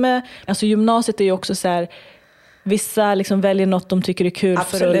mig dum med. Alltså gymnasiet är ju också så här, vissa liksom väljer något de tycker är kul.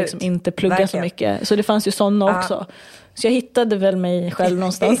 Absolut. För att liksom inte plugga verkligen så mycket. Så det fanns ju sådana också. Så jag hittade väl mig själv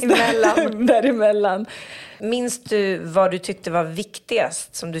någonstans däremellan. Minns du vad du tyckte var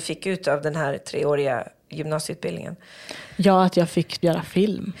viktigast som du fick ut av den här 3-åriga gymnasieutbildningen? Ja, att jag fick göra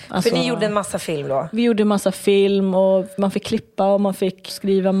film. Alltså, för ni gjorde en massa film då? Vi gjorde en massa film och man fick klippa och man fick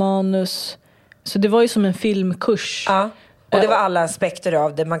skriva manus. Så det var ju som en filmkurs. Ja. Och det var alla aspekter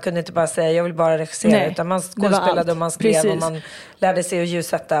av det. Man kunde inte bara säga jag vill bara regissera. Nej, utan man skådespelade och man skrev. Precis. Och man lärde sig att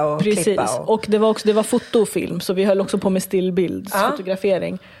ljussätta och klippa. Och det var foto och film. Så vi höll också på med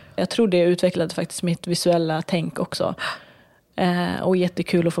stillbildsfotografering. Jag tror det utvecklade faktiskt mitt visuella tänk också. Och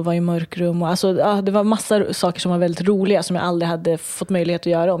jättekul att få vara i mörkrum. Och alltså, det var massa saker som var väldigt roliga som jag aldrig hade fått möjlighet att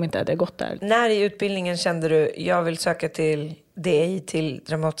göra om inte hade gått där. När i utbildningen kände du jag vill söka till DI, till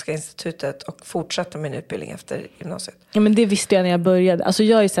Dramatiska institutet och fortsätta min utbildning efter gymnasiet? Ja, men det visste jag när jag började. Alltså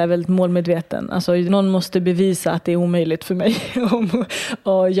jag är så här väldigt målmedveten. Alltså någon måste bevisa att det är omöjligt för mig.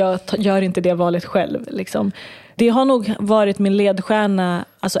 Och jag gör inte det valet själv liksom. Det har nog varit min ledstjärna,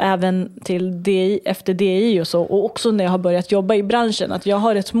 alltså även till DI, efter DI och så. Och också när jag har börjat jobba i branschen, att jag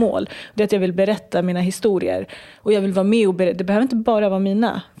har ett mål. Det är att jag vill berätta mina historier. Och jag vill vara med och berätta. Det behöver inte bara vara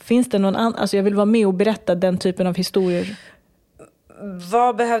mina. Finns det någon annan? Alltså jag vill vara med och berätta den typen av historier.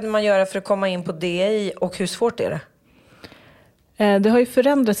 Vad behövde man göra för att komma in på DI och hur svårt är det? Det har ju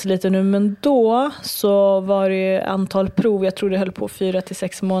förändrats lite nu, men då så var det antal prov. Jag tror det höll på 4 till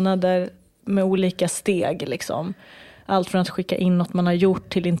 6 månader med olika steg liksom. Allt från att skicka in något man har gjort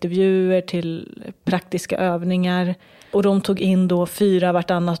till intervjuer, till praktiska övningar. Och de tog in då 4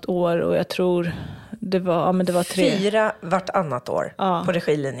 vartannat år och jag tror det var 3. 4 vartannat år på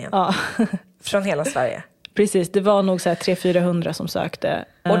regilinjen? Ja. Från hela Sverige? Precis, det var nog så här 300-400 som sökte.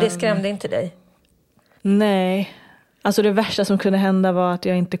 Och det skrämde inte dig? Nej. Alltså det värsta som kunde hända var att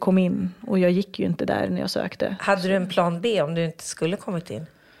jag inte kom in. Och jag gick ju inte där när jag sökte. Hade du en plan B om du inte skulle kommit in?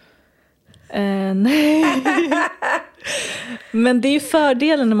 Nej. Men det är ju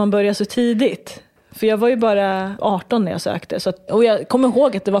fördelen när man börjar så tidigt. För jag var ju bara 18 när jag sökte. Och jag kommer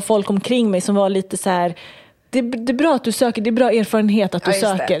ihåg att det var folk omkring mig som var lite så här... Det är bra att du söker, det är bra erfarenhet att du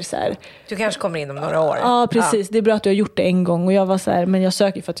söker. Så här. Du kanske kommer in om några år. Ja, precis. Ja. Det är bra att du har gjort det en gång. Och jag var så här, men jag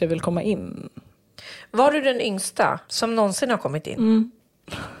söker för att jag vill komma in. Var du den yngsta som någonsin har kommit in? Mm.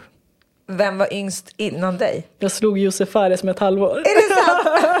 Vem var yngst innan dig? Jag slog Josef Fares med ett halvår. Är det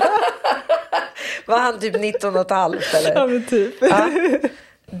sant? Var han typ 19,5 eller? Ja, men typ. Ja.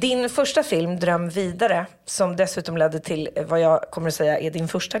 Din första film, Dröm vidare, som dessutom ledde till vad jag kommer att säga är din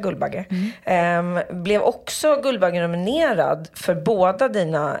första Guldbagge, blev också Guldbagge-nominerad för båda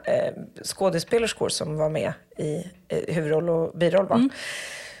dina skådespelerskor som var med i huvudroll och biroll, va?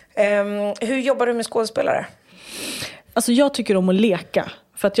 Hur jobbar du med skådespelare? Alltså jag tycker om att leka.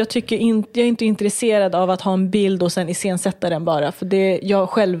 För att jag är inte intresserad av att ha en bild och sen iscensätta den bara. För jag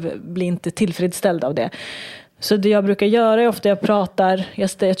själv blir inte tillfredsställd av det. Så det jag brukar göra är ofta jag pratar,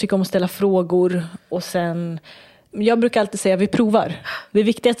 jag tycker om att ställa frågor och sen, jag brukar alltid säga vi provar. Det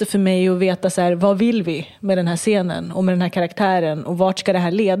viktigaste för mig är att veta så här, vad vill vi med den här scenen och med den här karaktären och vart ska det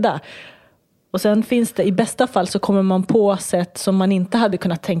här leda? Och sen finns det, i bästa fall så kommer man på sätt som man inte hade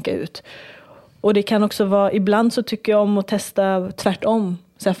kunnat tänka ut. Och det kan också vara, ibland så tycker jag om att testa tvärtom.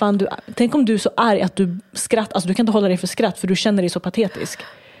 Så här, fan, tänk om du är så arg att du skrattar, alltså du kan inte hålla dig för skratt för du känner dig så patetisk.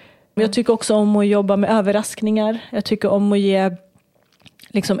 Men jag tycker också om att jobba med överraskningar. Jag tycker om att ge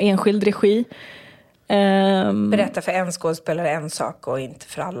liksom enskild regi. Berätta för en skådespelare en sak och inte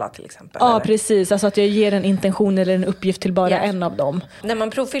för alla till exempel. Ja, eller? Precis. Alltså att jag ger en intention eller en uppgift till bara en av dem. När man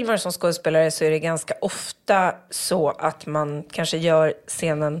provfilmar som skådespelare så är det ganska ofta så att man kanske gör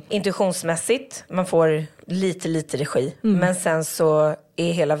scenen intuitionsmässigt. Man får lite regi. Men sen så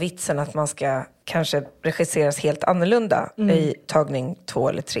är hela vitsen att man ska kanske regisseras helt annorlunda i tagning 2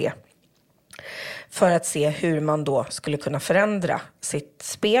 eller 3. För att se hur man då skulle kunna förändra sitt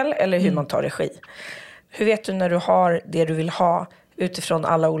spel eller hur man tar regi. Hur vet du när du har det du vill ha utifrån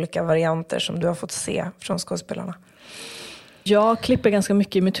alla olika varianter som du har fått se från skådespelarna? Jag klipper ganska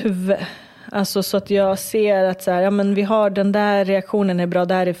mycket i mitt huvud. Alltså så att jag ser att så här, ja, men vi har den där reaktionen är bra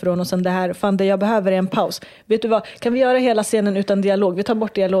därifrån och sen det här, fan det jag behöver är en paus. Vet du vad, kan vi göra hela scenen utan dialog? Vi tar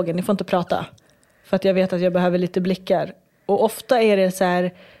bort dialogen, ni får inte prata. För att jag vet att jag behöver lite blickar. Och ofta är det så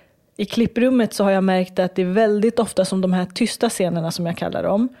här, i klipprummet så har jag märkt att det är väldigt ofta som de här tysta scenerna som jag kallar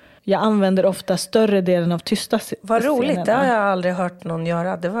dem. Jag använder ofta större delen av tysta scenerna. Vad roligt, det har jag aldrig hört någon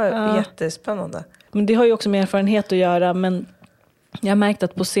göra. Det var jättespännande. Men det har ju också med erfarenhet att göra, men jag har märkt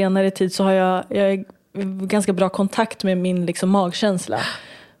att på senare tid så har jag ganska bra kontakt med min liksom magkänsla.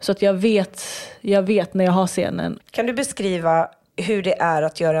 Så att jag vet när jag har scenen. Kan du beskriva hur det är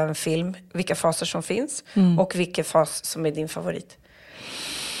att göra en film, vilka faser som finns och vilken fas som är din favorit?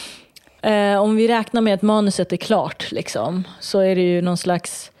 Om vi räknar med att manuset är klart liksom, så är det ju någon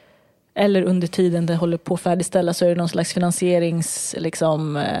slags, eller under tiden det håller på att färdigställa så är det någon slags finansierings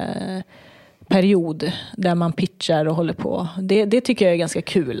liksom, period där man pitchar och håller på. Det tycker jag är ganska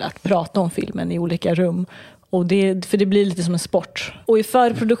kul att prata om filmen i olika rum. Och för det blir lite som en sport. Och i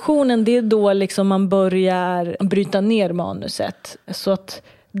förproduktionen det är då liksom man börjar bryta ner manuset. Så att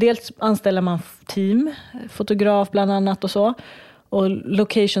dels anställer man team, fotograf bland annat och så. Och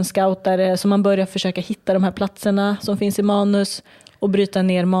location scoutare, så man börjar försöka hitta de här platserna som finns i manus och bryta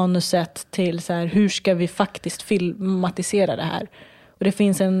ner manuset till så här, hur ska vi faktiskt filmatisera det här? Och det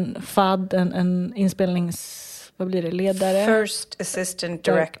finns en FAD, en ledare. First Assistant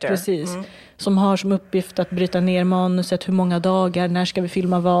Director. Precis, som har som uppgift att bryta ner manuset, hur många dagar, när ska vi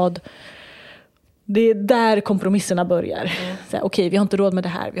filma vad? Det är där kompromisserna börjar. Okej, vi har inte råd med det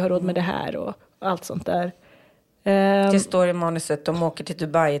här, vi har råd med det här och allt sånt där. Det står i manuset, de åker till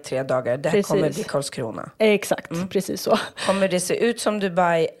Dubai i 3 dagar. Det här kommer bli Karlskrona. Exakt, precis så. Kommer det se ut som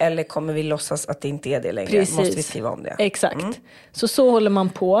Dubai eller kommer vi låtsas att det inte är det längre? Precis. Måste vi skriva om det? Exakt. Så håller man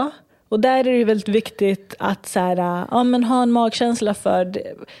på. Och där är det väldigt viktigt att så här, ha en magkänsla för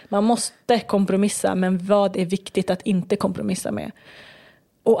det. Man måste kompromissa, men vad är viktigt att inte kompromissa med?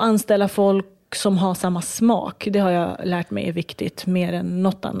 Och anställa folk som har samma smak. Det har jag lärt mig är viktigt mer än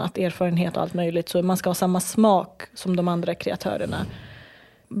något annat, erfarenhet och allt möjligt. Så man ska ha samma smak som de andra kreatörerna.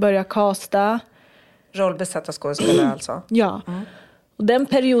 Börja casta. Rollbesatta skådespelare alltså. Ja. Och den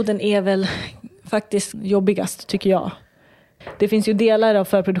perioden är väl faktiskt jobbigast tycker jag. Det finns ju delar av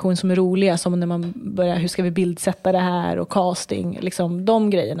förproduktion som är roliga, som när man börjar, hur ska vi bildsätta det här och casting, liksom de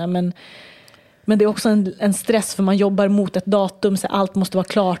grejerna. Men det är också en stress för man jobbar mot ett datum, så allt måste vara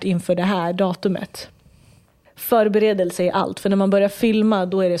klart inför det här datumet. Förberedelse är allt, för när man börjar filma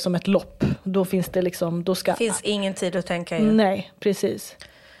då är det som ett lopp. Då finns det liksom, då ska... Det finns ingen tid att tänka i. Nej, precis.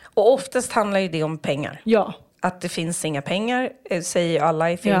 Och oftast handlar ju det om pengar. Ja. Att det finns inga pengar, säger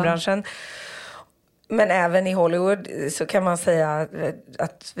alla i filmbranschen. Ja. Men även i Hollywood så kan man säga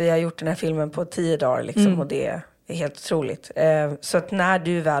att vi har gjort den här filmen på 10 dagar liksom, och det är helt otroligt. Så att när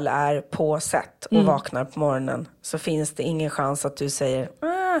du väl är på set och vaknar på morgonen så finns det ingen chans att du säger,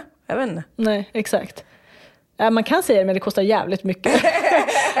 jag vet inte. Nej, exakt. Man kan säga det, men det kostar jävligt mycket.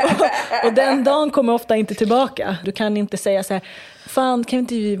 och den dagen kommer ofta inte tillbaka. Du kan inte säga så här, fan kan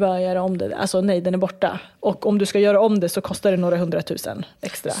inte vi bara göra om det? Alltså nej, den är borta. Och om du ska göra om det så kostar det några 100 000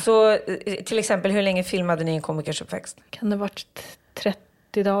 extra. Så till exempel, hur länge filmade ni en komikers uppväxt? Kan det ha varit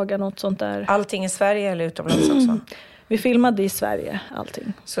 30 dagar, något sånt där? Allting i Sverige eller utomlands också? Vi filmade i Sverige,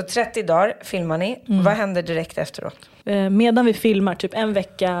 allting. Så 30 dagar filmar ni. Vad händer direkt efteråt? Medan vi filmar, typ en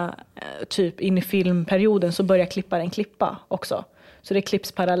vecka typ in i filmperioden, så börjar klipparen klippa också. Så det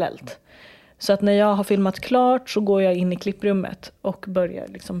klipps parallellt. Så att när jag har filmat klart så går jag in i klipprummet och börjar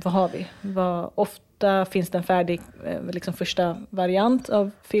liksom, vad har vi? Ofta finns det en färdig liksom första variant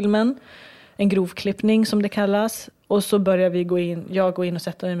av filmen. En grovklippning som det kallas. Och så börjar jag gå in och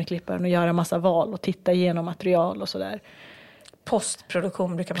sätta mig med klipparen och göra massa val och titta igenom material och sådär.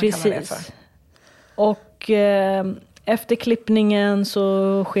 Postproduktion brukar man kalla det för. Och efter klippningen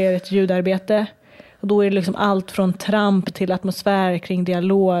så sker ett ljudarbete. Och då är det liksom allt från tramp till atmosfär kring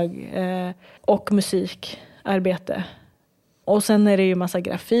dialog och musikarbete. Och sen är det ju massa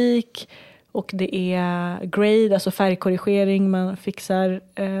grafik och det är grade, alltså färgkorrigering. Man fixar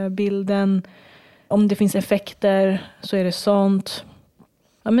bilden. Om det finns effekter så är det sånt.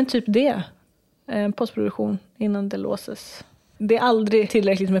 Ja men typ det. Postproduktion innan det låses. Det är aldrig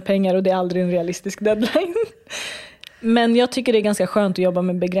tillräckligt med pengar och det är aldrig en realistisk deadline. Men jag tycker det är ganska skönt att jobba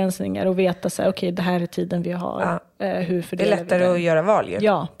med begränsningar och veta så här, okej, det här är tiden vi har. Hur fördelar det är lättare att göra val ju.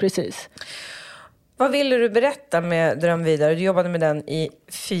 Ja, precis. Vad ville du berätta med Dröm vidare? Du jobbade med den i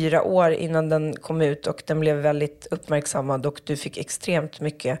 4 år innan den kom ut och den blev väldigt uppmärksammad och du fick extremt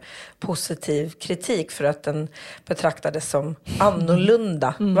mycket positiv kritik för att den betraktades som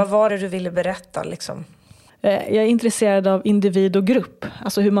annorlunda. Vad var det du ville berätta liksom? Jag är intresserad av individ och grupp,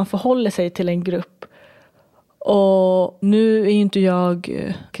 alltså hur man förhåller sig till en grupp. Och nu är ju inte jag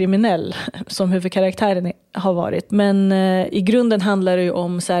kriminell som huvudkaraktären har varit. Men i grunden handlar det ju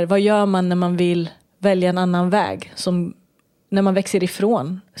om så här, vad gör man när man vill välja en annan väg? Som när man växer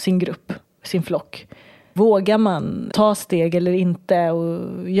ifrån sin grupp, sin flock. Vågar man ta steg eller inte?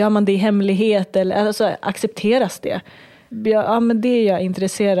 Och gör man det i hemlighet? Eller alltså, accepteras det? Ja, men det är jag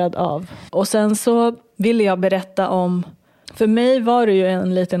intresserad av. Och sen så ville jag berätta om... För mig var det ju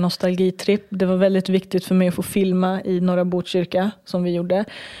en liten nostalgitripp. Det var väldigt viktigt för mig att få filma i Norra Botkyrka som vi gjorde.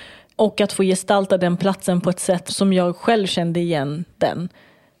 Och att få gestalta den platsen på ett sätt som jag själv kände igen den.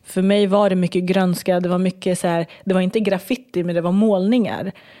 För mig var det mycket grönska. Det var mycket så här, det var inte graffiti men det var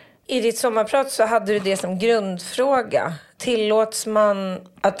målningar. I ditt sommarprat så hade du det som grundfråga. Tillåts man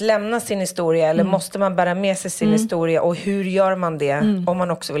att lämna sin historia eller måste man bära med sig sin historia? Och hur gör man det om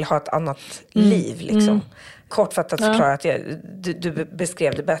man också vill ha ett annat liv liksom? Kortfattat förklara att du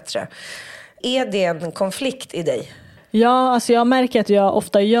beskrev det bättre. Är det en konflikt i dig? Ja, alltså jag märker att jag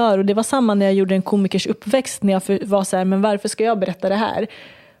ofta gör, och det var samma när jag gjorde en komikers uppväxt, när jag var så här, men varför ska jag berätta det här?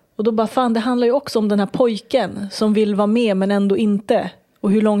 Och då bara, fan, det handlar ju också om den här pojken som vill vara med men ändå inte.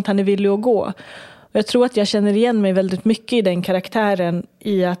 Och hur långt han är villig att gå. Och jag tror att jag känner igen mig väldigt mycket i den karaktären,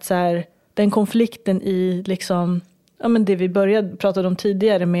 i att så här, den konflikten i liksom, ja men det vi började prata om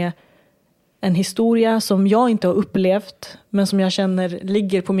tidigare med en historia som jag inte har upplevt men som jag känner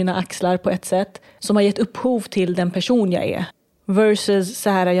ligger på mina axlar på ett sätt som har gett upphov till den person jag är. Versus så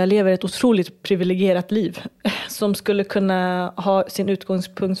här, jag lever ett otroligt privilegierat liv som skulle kunna ha sin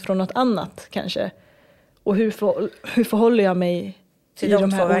utgångspunkt från något annat kanske. Och hur förhåller jag mig till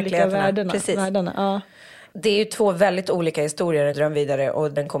de här olika världarna? Ja. Det är ju 2 väldigt olika historier, Dröm vidare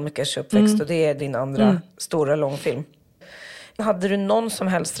och Den komikers uppväxt och det är din andra stora långfilm. Hade du någon som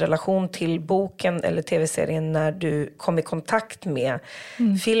helst relation till boken eller tv-serien när du kom i kontakt med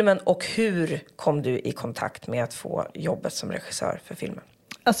filmen? Och hur kom du i kontakt med att få jobbet som regissör för filmen?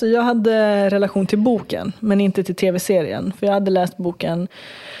 Alltså jag hade relation till boken men inte till tv-serien. För jag hade läst boken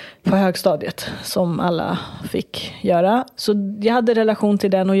på högstadiet som alla fick göra. Så jag hade relation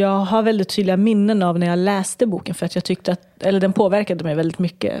till den och jag har väldigt tydliga minnen av när jag läste boken. För att jag tyckte den påverkade mig väldigt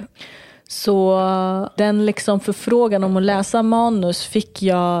mycket. Så den liksom förfrågan om att läsa manus fick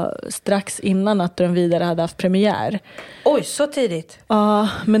jag strax innan att Dröm vidare hade haft premiär. Oj, så tidigt? Ja,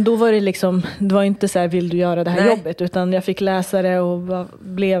 men då var det liksom, det var inte så här, vill du göra det här jobbet? Utan jag fick läsa det och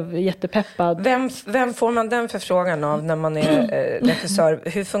blev jättepeppad. Vem får man den förfrågan av när man är regissör?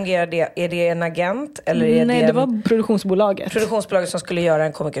 Hur fungerar det? Är det en agent? Eller är det var produktionsbolaget. Produktionsbolaget som skulle göra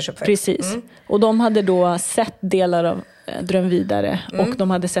en komikers uppväxt. Precis. Och de hade då sett delar av Dröm vidare och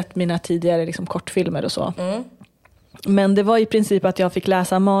de hade sett mina tidigare liksom kortfilmer och så. Men det var i princip att jag fick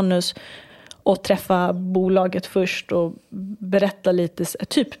läsa manus och träffa bolaget först och berätta lite,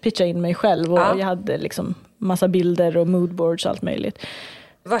 typ pitcha in mig själv och jag hade liksom massa bilder och moodboards och allt möjligt.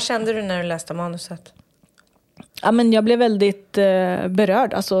 Vad kände du när du läste manuset? Ja, men jag blev väldigt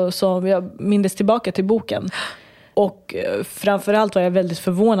berörd, alltså, så jag mindes tillbaka till boken. Och framförallt var jag väldigt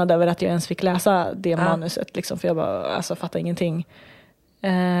förvånad över att jag ens fick läsa det manuset. Liksom, för jag bara, fattar ingenting.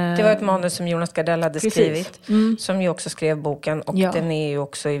 Det var ett manus som Jonas Gardell hade skrivit. Som ju också skrev boken. Och den är ju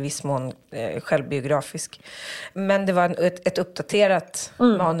också i viss mån självbiografisk. Men det var ett uppdaterat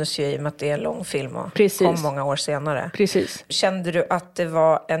manus ju, i och med att det är en lång film och kom många år senare. Precis. Kände du att det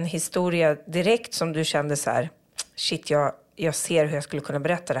var en historia direkt som du kände så här, shit, jag ser hur jag skulle kunna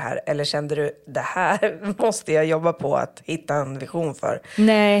berätta det här? Eller kände du, det här måste jag jobba på att hitta en vision för?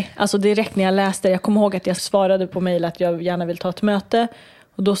 Nej, alltså direkt när jag läste, jag kommer ihåg att jag svarade på mejl att jag gärna vill ta ett möte.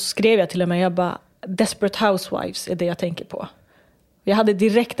 Och då skrev jag till och med, jag bara, Desperate Housewives är det jag tänker på. Jag hade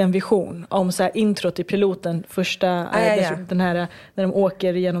direkt en vision om så här intro till piloten, första, den här, när de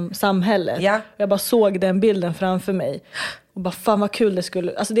åker genom samhället. Ja. Jag bara såg den bilden framför mig. Och bara, fan vad kul det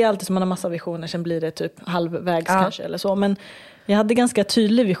skulle. Alltså det är alltid som man har massa visioner, sen blir det typ halvvägs kanske eller så. Men jag hade ganska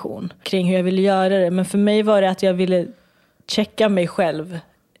tydlig vision kring hur jag ville göra det. Men för mig var det att jag ville checka mig själv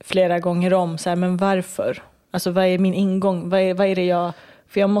flera gånger om. Så här, men varför? Alltså vad är min ingång? Vad är det jag...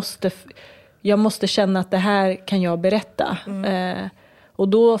 För jag måste känna att det här kan jag berätta. Och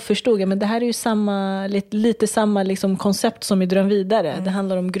då förstod jag, men det här är ju lite samma liksom koncept som i Dröm vidare. Det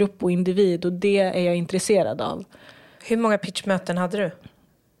handlar om grupp och individ, och det är jag intresserad av. Hur många pitchmöten hade du?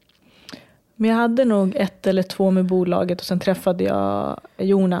 Men jag hade nog 1 eller 2 med bolaget, och sen träffade jag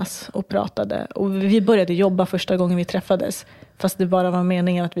Jonas och pratade. Och vi började jobba första gången vi träffades. Fast det bara var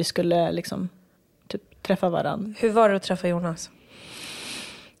meningen att vi skulle liksom typ träffa varandra. Hur var det att träffa Jonas?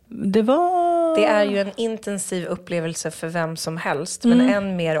 Det är ju en intensiv upplevelse för vem som helst. Men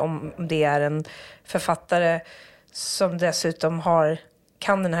än mer om det är en författare som dessutom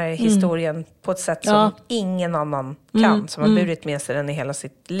kan den här historien på ett sätt som ingen annan kan. Som har burit med sig den i hela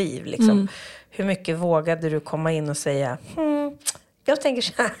sitt liv. Liksom. Hur mycket vågade du komma in och säga, jag tänker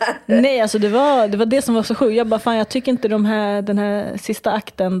så här? Nej, alltså det var det som var så sjukt. Jag bara, jag tycker inte den här sista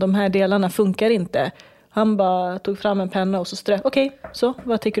akten, de här delarna funkar inte. Han bara tog fram en penna och så strök. Okej, så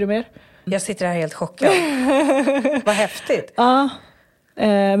vad tycker du mer? Jag sitter här helt chockad. Vad häftigt. Ja,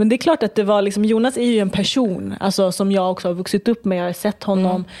 men det är klart att det var liksom, Jonas är ju en person, alltså, som jag också har vuxit upp med. Jag har sett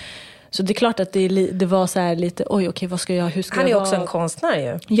honom. Så det är klart att det var så här lite, okej, vad ska jag, hur ska han är jag också en konstnär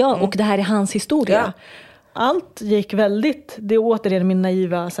ju. Ja, och det här är hans historia. Ja. Allt gick väldigt, det är återigen min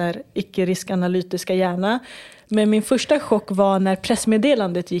naiva så här, icke-riskanalytiska hjärna. Men min första chock var när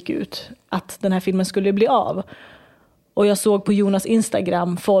pressmeddelandet gick ut att den här filmen skulle bli av. Och jag såg på Jonas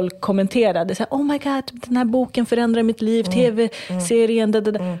Instagram, folk kommenterade så här, oh my god, den här boken förändrar mitt liv, tv-serien,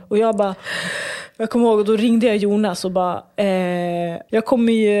 och jag kommer ihåg, och då ringde jag Jonas och bara, jag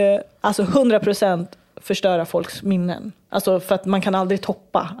kommer ju alltså 100% förstöra folks minnen. Alltså för att man kan aldrig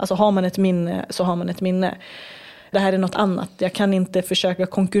toppa, alltså har man ett minne så har man ett minne. Det här är något annat. Jag kan inte försöka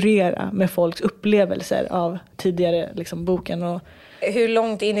konkurrera med folks upplevelser av tidigare liksom, boken. Och... Hur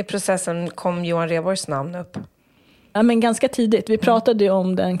långt in i processen kom Johan Rheborgs namn upp? Ja, men ganska tidigt. Vi pratade ju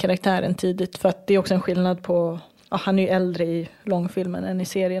om den karaktären tidigt. För att det är också en skillnad på... Ja, han är ju äldre i långfilmen än i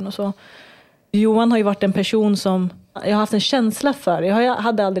serien och så. Johan har ju varit en person som jag har haft en känsla för. Jag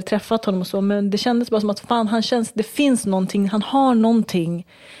hade aldrig träffat honom och så. Men det kändes bara som att det finns någonting. Han har någonting...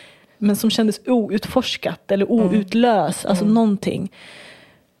 men som kändes outforskat eller outlöst, alltså någonting.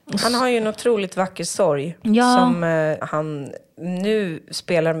 Han har ju en otroligt vacker sorg som han nu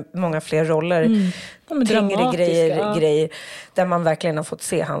spelar många fler roller, tyngre grejer där man verkligen har fått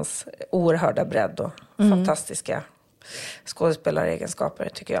se hans oerhörda bredd och fantastiska skådespelaregenskaper,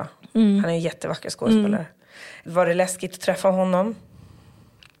 tycker jag. Han är en jättevacker skådespelare. Var det läskigt att träffa honom?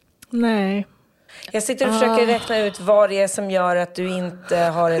 Nej. Jag sitter och försöker räkna ut vad det är som gör att du inte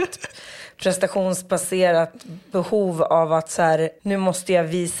har ett prestationsbaserat behov av att så här, nu måste jag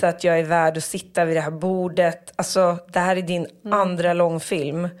visa att jag är värd att sitta vid det här bordet. Alltså, det här är din andra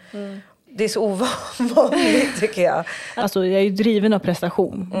långfilm. Det är så ovanligt, tycker jag. Alltså, jag är ju driven av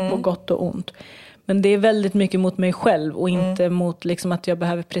prestation, på gott och ont. Men det är väldigt mycket mot mig själv och inte mot liksom, att jag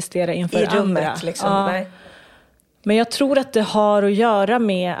behöver prestera inför andra. I rummet, liksom. Nej. Men jag tror att det har att göra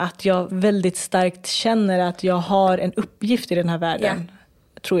med att jag väldigt starkt känner att jag har en uppgift i den här världen.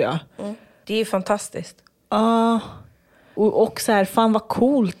 Tror jag. Det är ju fantastiskt. Ja. Och så här, fan vad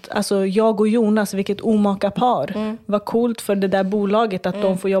coolt. Alltså jag och Jonas, vilket omaka par. Vad coolt för det där bolaget att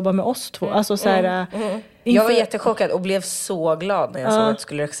de får jobba med oss två. Alltså så här... Jag var jättechockad och blev så glad när jag såg att jag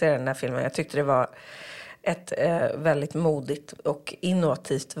skulle regissera den här filmen. Jag tyckte det var ett väldigt modigt och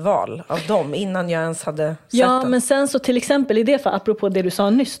innovativt val av dem innan jag ens hade sett den. Ja, men sen så till exempel i det fallet, apropå det du sa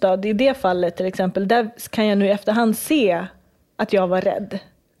nyss då, i det fallet till exempel, där kan jag nu i efterhand se att jag var rädd.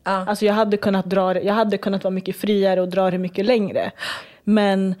 Alltså jag hade kunnat vara mycket friare och dra det mycket längre.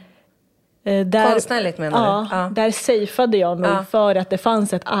 Men Konstnärligt menar du? Ja, där safeade jag nog för att det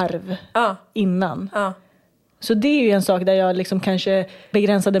fanns ett arv innan. Ja. Så det är ju en sak där jag liksom kanske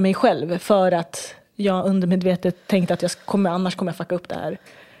begränsade mig själv för att jag undermedvetet tänkte att annars kommer jag fucka upp det här.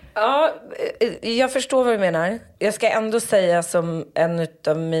 Ja, jag förstår vad du menar. Jag ska ändå säga som en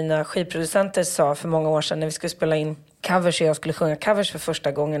av mina skivproducenter sa för många år sedan när vi skulle spela in covers och jag skulle sjunga covers för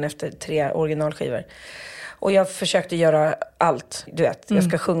första gången efter 3 originalskivor. Och jag försökte göra allt, du vet. Jag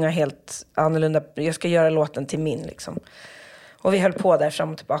ska sjunga helt annorlunda. Jag ska göra låten till min liksom. Och vi höll på där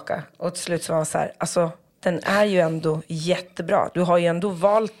fram och tillbaka. Och till slut så var han så här, alltså den är ju ändå jättebra. Du har ju ändå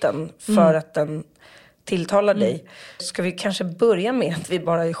valt den för att den tilltalar dig. Ska vi kanske börja med att vi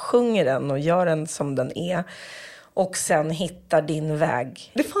bara sjunger den och gör den som den är. Och sen hittar din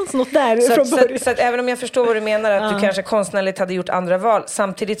väg. Det fanns något där från början. Så att även om jag förstår vad du menar, att du kanske konstnärligt hade gjort andra val.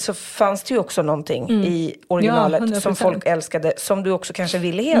 Samtidigt så fanns det ju också någonting i originalet som folk älskade. Som du också kanske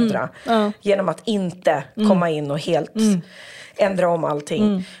ville hedra. Genom att inte komma in och helt ändra om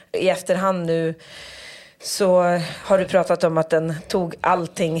allting. I efterhand nu så har du pratat om att den tog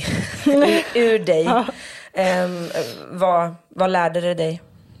allting ur dig. Vad lärde det dig?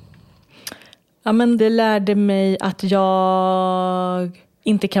 Ja, men det lärde mig att jag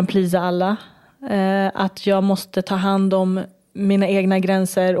inte kan plisa alla. Att jag måste ta hand om mina egna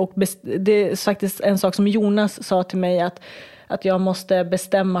gränser. Och det är faktiskt en sak som Jonas sa till mig. Att jag måste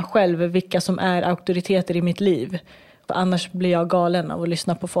bestämma själv vilka som är auktoriteter i mitt liv. För annars blir jag galen av att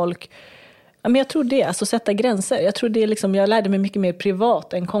lyssna på folk. Ja, men jag tror det, alltså sätta gränser. Jag tror det är liksom, jag lärde mig mycket mer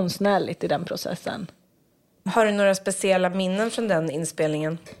privat än konstnärligt i den processen. Har du några speciella minnen från den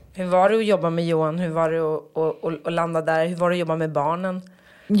inspelningen? Hur var det att jobba med Johan? Hur var det att landa där? Hur var det att jobba med barnen?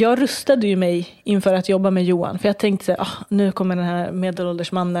 Jag rustade ju mig inför att jobba med Johan. För jag tänkte så här, nu kommer den här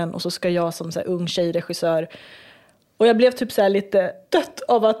medelålders mannen och så ska jag som så här, ung tjejregissör. Och jag blev typ så här lite dött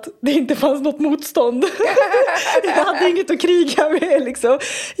av att det inte fanns något motstånd. Jag hade inget att kriga med liksom.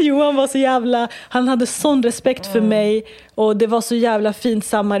 Johan var så jävla, han hade sån respekt för mig. Och det var så jävla fint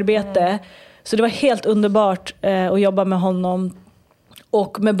samarbete. Så det var helt underbart att jobba med honom.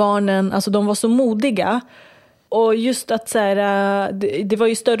 Och med barnen, alltså de var så modiga. Och just att så här, det var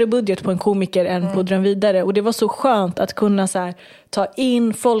ju större budget på en komiker än på Dröm vidare. Och det var så skönt att kunna så här, ta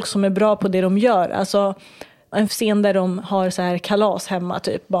in folk som är bra på det de gör. Alltså en scen där de har så här kalas hemma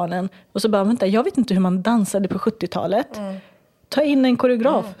typ, barnen. Och så bara, vänta, jag vet inte hur man dansade på 70-talet. Ta in en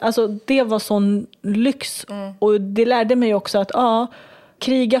koreograf. Alltså det var sån lyx. Och det lärde mig också att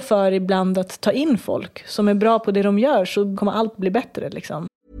kriga för ibland att ta in folk som är bra på det de gör, så kommer allt bli bättre liksom.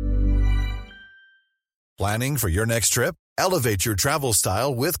 Planning for your next trip? Elevate your travel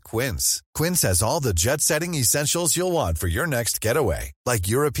style with Quince. Quince has all the jet-setting essentials you'll want for your next getaway, like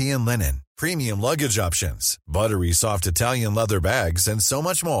European linen, premium luggage options, buttery soft Italian leather bags, and so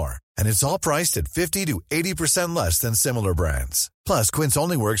much more. And it's all priced at 50 to 80% less than similar brands. Plus, Quince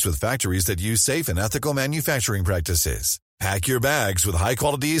only works with factories that use safe and ethical manufacturing practices. Pack your bags with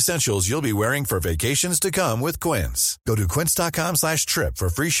high-quality essentials you'll be wearing for vacations to come with Quince. Go to quince.com/trip for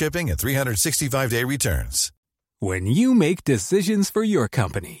free shipping and 365-day returns. When you make decisions for your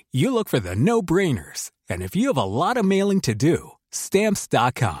company, you look for the no-brainers. And if you have a lot of mailing to do,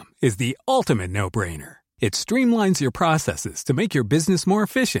 Stamps.com is the ultimate no-brainer. It streamlines your processes to make your business more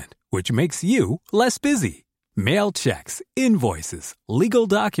efficient, which makes you less busy. Mail checks, invoices, legal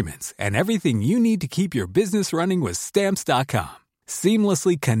documents, and everything you need to keep your business running with Stamps.com.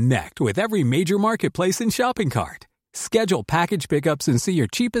 Seamlessly connect with every major marketplace and shopping cart. Schedule package pickups and see your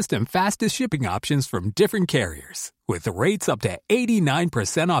cheapest and fastest shipping options from different carriers. With rates up to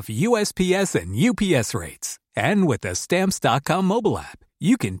 89% off USPS and UPS rates. And with the Stamps.com mobile app,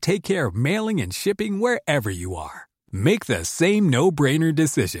 you can take care of mailing and shipping wherever you are. Make the same no-brainer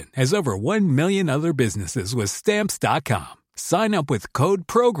decision as over 1 million other businesses with Stamps.com. Sign up with code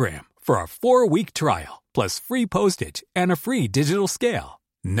PROGRAM for a 4-week trial, plus free postage and a free digital scale.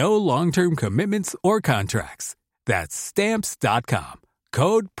 No long-term commitments or contracts. That's Stamps.com.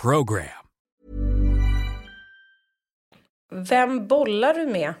 Code PROGRAM. Vem bollar du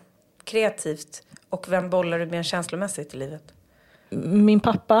med kreativt och vem bollar du med känslomässigt i livet? Min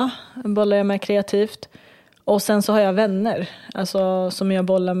pappa bollar jag med kreativt. Och sen så har jag vänner, alltså, som jag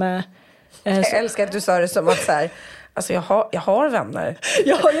bollar med. Jag älskar att du sa det som att så här, alltså jag har vänner.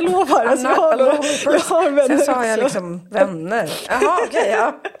 Ja, jag lovar. Alltså, jag har vänner. Sen så har jag liksom vänner. Jaha, okej,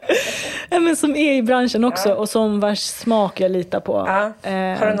 ja. Men som är i branschen också och som vars smak jag litar på. Ja.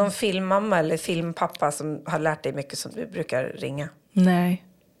 Har du någon filmmamma eller filmpappa som har lärt dig mycket som du brukar ringa? Nej,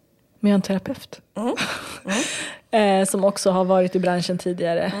 men jag är en terapeut. Som också har varit i branschen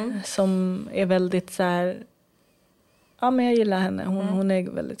tidigare. Som är väldigt så här, ja, men jag gillar henne. Hon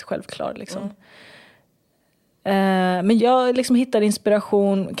är väldigt självklar liksom. Men jag liksom hittar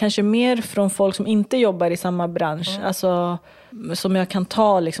inspiration kanske mer från folk som inte jobbar i samma bransch. Alltså, som jag kan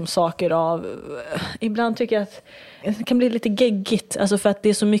ta liksom saker av. Ibland tycker jag att det kan bli lite geggigt. Alltså för att det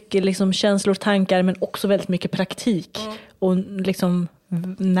är så mycket liksom känslor, tankar, men också väldigt mycket praktik. Och liksom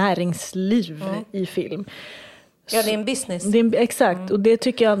näringsliv i film. Ja, det är en business. Exakt, och det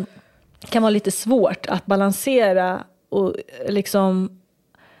tycker jag kan vara lite svårt att balansera. Och liksom...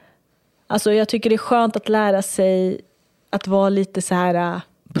 Alltså jag tycker det är skönt att lära sig att vara lite så här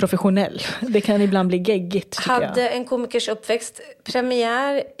professionell. Det kan ibland bli geggigt, tycker jag. Hade En komikers uppväxt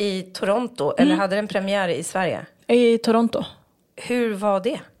premiär i Toronto eller hade den premiär i Sverige? I Toronto. Hur var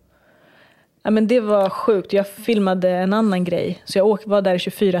det? Ja, men det var sjukt. Jag filmade en annan grej. Så jag var där i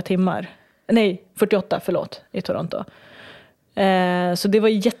 24 timmar. Nej, 48, i Toronto. Så det var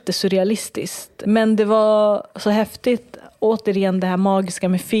jättesurrealistiskt. Men det var så häftigt, återigen det här magiska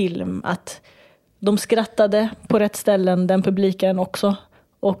med film, att de skrattade på rätt ställen, den publiken också,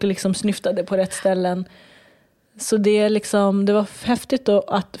 och liksom snyftade på rätt ställen. Så det var häftigt då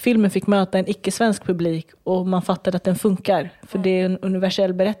att filmen fick möta en icke-svensk publik och man fattade att den funkar. För det är en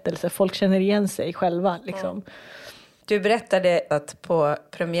universell berättelse, folk känner igen sig själva liksom. Du berättade att på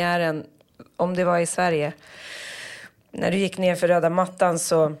premiären, om det var i Sverige, när du gick ner för röda mattan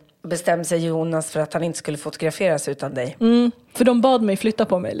så bestämde sig Jonas för att han inte skulle fotograferas utan dig. För de bad mig flytta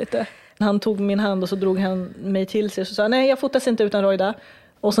på mig lite. Han tog min hand och så drog han mig till sig och så sa nej, jag fotas inte utan Roida.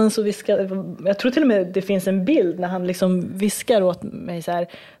 Och sen så viskade, jag tror till och med det finns en bild när han liksom viskar åt mig så här.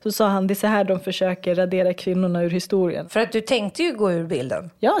 Så sa han, det är så här de försöker radera kvinnorna ur historien. För att du tänkte ju gå ur bilden.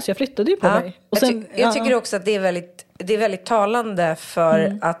 Ja, så jag flyttade ju på mig. Och sen, jag tycker också att det är väldigt talande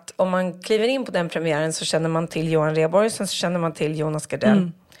för att om man kliver in på den premiären så känner man till Johan Rheborg, sen så känner man till Jonas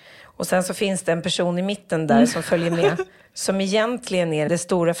Gardell. Och sen så finns det en person i mitten där som följer med. Som egentligen är det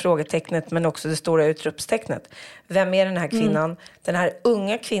stora frågetecknet men också det stora utropstecknet. Vem är den här kvinnan? Den här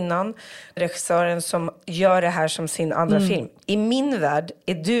unga kvinnan, regissören som gör det här som sin andra film. I min värld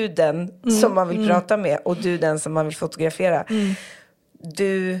är du den som man vill prata med och du den som man vill fotografera.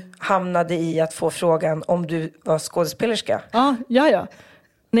 Du hamnade i att få frågan om du var skådespelerska. Ja.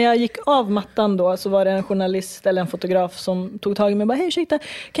 När jag gick av mattan då så var det en journalist eller en fotograf som tog tag i mig och bara, hej ursäkta,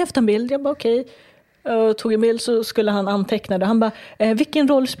 kan jag få ta en bild? Jag bara okej. Och tog en bild så skulle han anteckna det. Han bara, vilken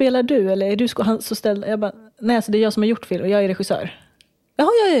roll spelar du? Eller är du så ställde? Jag bara, nej så det är jag som har gjort film och jag är regissör. Ja,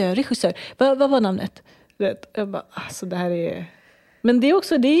 regissör. Vad var namnet? Jag bara, alltså det här är... Men det är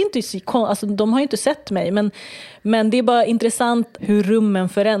också, det är inte så, alltså de har ju inte sett mig, men det är bara intressant hur rummen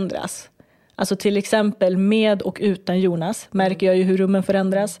förändras. Alltså till exempel med och utan Jonas märker jag ju hur rummen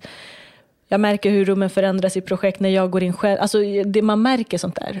förändras. Jag märker hur rummen förändras i projekt när jag går in själv. Alltså man märker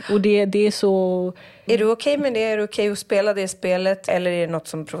sånt där. Och det är så... Är du okej med det? Är du okej att spela det spelet? Eller är det något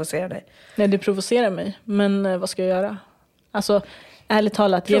som provocerar dig? Nej, det provocerar mig. Men vad ska jag göra? Alltså, ärligt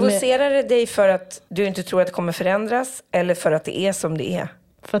talat... Provocerar det dig för att du inte tror att det kommer förändras? Eller för att det är som det är?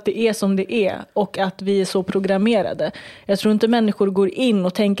 För att det är som det är och att vi är så programmerade. Jag tror inte människor går in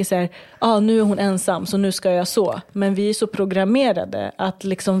och tänker så här, nu är hon ensam så nu ska jag så. Men vi är så programmerade att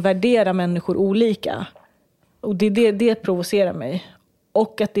liksom värdera människor olika. Och det provocerar mig.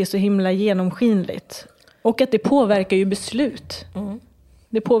 Och att det är så himla genomskinligt. Och att det påverkar ju beslut.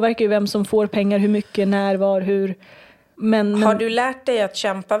 Det påverkar ju vem som får pengar, hur mycket, när, var, hur... Men... Har du lärt dig att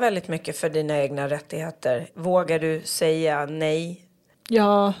kämpa väldigt mycket för dina egna rättigheter? Vågar du säga nej?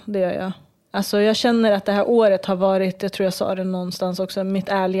 Ja, det gör jag. Alltså jag känner att det här året har varit, jag tror jag sa det någonstans också, mitt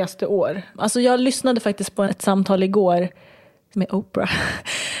ärligaste år. Alltså jag lyssnade faktiskt på ett samtal igår med Oprah.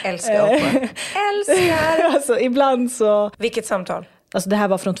 Älskar Oprah. Älskar! Alltså ibland så... Vilket samtal? Alltså det här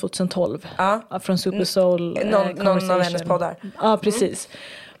var från 2012. Ja. Från Super Soul. Någon av hennes poddar. Ja, precis.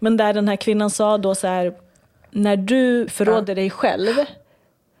 Men där den här kvinnan sa då så här, när du förråder dig själv,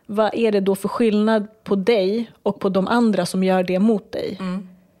 vad är det då för skillnad på dig och på de andra som gör det mot dig?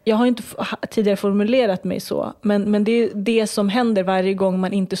 Jag har inte tidigare formulerat mig så. Men det är det som händer varje gång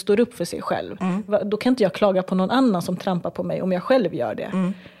man inte står upp för sig själv. Då kan inte jag klaga på någon annan som trampar på mig om jag själv gör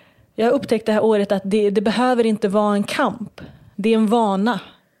det. Jag har upptäckt det här året att det behöver inte vara en kamp. Det är en vana.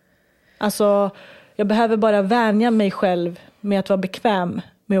 Alltså, jag behöver bara vänja mig själv med att vara bekväm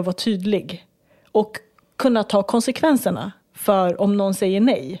med att vara tydlig. Och kunna ta konsekvenserna för om någon säger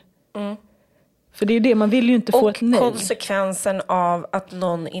nej. För det är ju det, man vill ju inte få ett nej. Och konsekvensen av att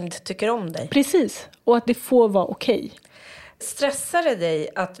någon inte tycker om dig. Precis, och att det får vara okej. Stressar det dig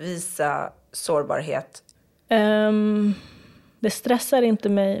att visa sårbarhet? Det stressar inte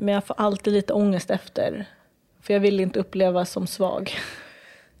mig, men jag får alltid lite ångest efter. För jag vill inte upplevas som svag.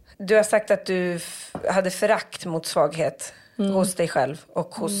 Du har sagt att du hade förakt mot svaghet hos dig själv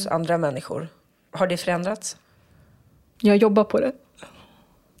och hos andra människor. Har det förändrats? Jag jobbar på det.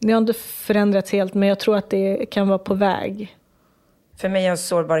 Det har inte förändrats helt, men jag tror att det kan vara på väg. För mig har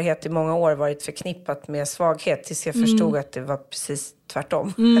sårbarhet i många år varit förknippat med svaghet tills jag förstod att det var precis tvärtom.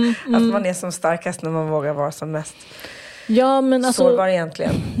 Att man är som starkast när man vågar vara som mest Ja, men alltså, sårbar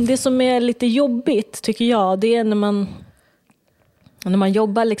egentligen. Det som är lite jobbigt tycker jag, det är när man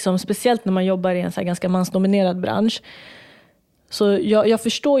jobbar liksom, speciellt när man jobbar i en så här ganska mansdominerad bransch. Så jag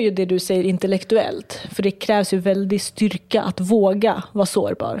förstår ju det du säger intellektuellt, för det krävs ju väldigt styrka att våga vara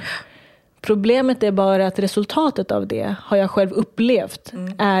sårbar. Problemet är bara att resultatet av det har jag själv upplevt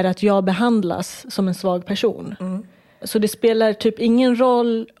är att jag behandlas som en svag person. Så det spelar typ ingen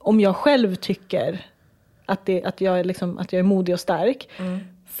roll om jag själv tycker att jag är modig och stark.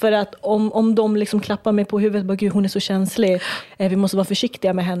 För att om de liksom klappar mig på huvudet, bara, gud, hon är så känslig, vi måste vara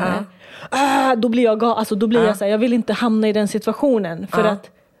försiktiga med henne. Då blir jag så här, jag vill inte hamna i den situationen. För att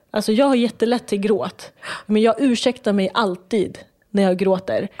alltså, jag har jättelätt till gråt. Men jag ursäktar mig alltid när jag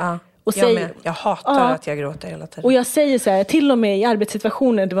gråter. Och Jag hatar att jag gråter hela tiden. Och jag säger så här, till och med i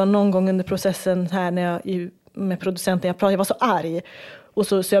arbetssituationer, det var någon gång under processen här när med producenten jag var så arg. Och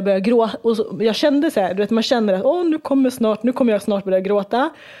så jag började gråta. Och jag kände så här, du vet, man känner att nu kommer jag snart börja gråta.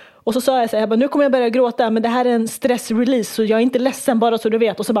 Och så sa jag så här, nu kommer jag börja gråta, men det här är en stressrelease, så jag är inte ledsen, bara så du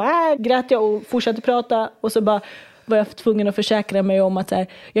vet. Och så bara grät jag och fortsatte prata. Och så bara var jag tvungen att försäkra mig om att så här,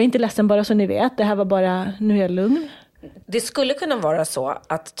 jag är inte ledsen, bara så ni vet. Det här var bara, nu är jag lugn. Det skulle kunna vara så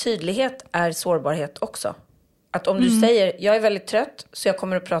att tydlighet är sårbarhet också. Att om du säger, jag är väldigt trött så jag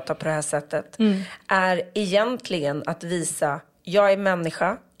kommer att prata på det här sättet. Är egentligen att visa, jag är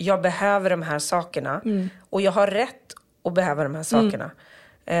människa, jag behöver de här sakerna. Och jag har rätt att behöva de här sakerna.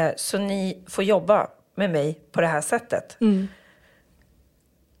 Så ni får jobba med mig på det här sättet.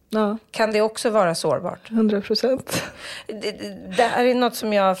 Ja. Kan det också vara sårbart? 100%. Det här är något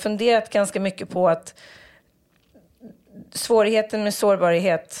som jag har funderat ganska mycket på, att svårigheten med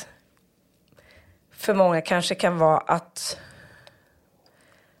sårbarhet för många kanske kan vara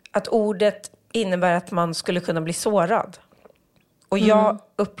att ordet innebär att man skulle kunna bli sårad. Och jag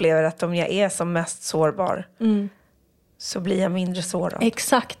upplever att om jag är som mest sårbar så blir jag mindre sårad.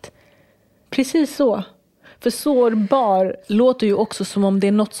 Exakt. Precis så. För sårbar låter ju också som om det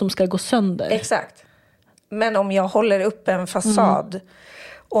är något som ska gå sönder. Exakt. Men om jag håller upp en fasad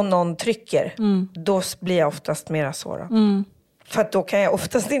och någon trycker, då blir jag oftast mera sårad. För att då kan jag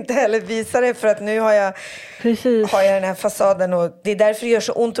oftast inte heller visa det, för att nu har jag den här fasaden, och det är därför det gör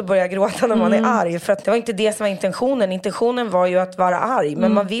så ont att börja gråta när man är arg, för att det var inte det som var intentionen. Intentionen var ju att vara arg,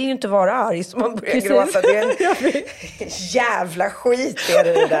 men man vill ju inte vara arg, så man börjar gråta. Det är en jävla skit är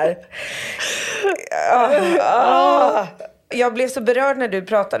det där. Jag blev så berörd när du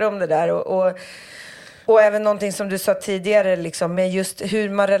pratade om det där, och även någonting som du sa tidigare liksom, med just hur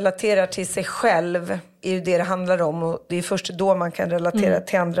man relaterar till sig själv är ju det handlar om, och det är först då man kan relatera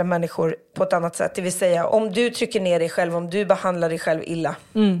till andra människor på ett annat sätt. Det vill säga, om du trycker ner dig själv, om du behandlar dig själv illa,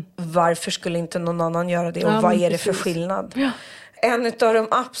 varför skulle inte någon annan göra det? Och vad är det för skillnad? Ja. En av de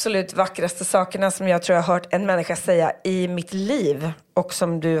absolut vackraste sakerna som jag tror jag har hört en människa säga i mitt liv, och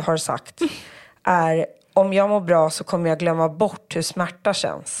som du har sagt, är: om jag mår bra så kommer jag glömma bort hur smärta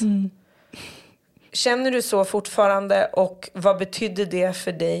känns. Känner du så fortfarande, och vad betydde det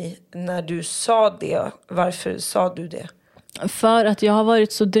för dig när du sa det? Varför sa du det? För att jag har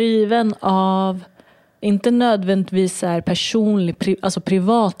varit så driven av, inte nödvändigtvis så här personlig, alltså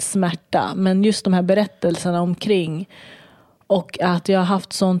privat smärta, men just de här berättelserna omkring. Och att jag har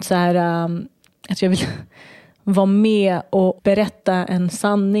haft sånt så här, att jag vill vara med och berätta en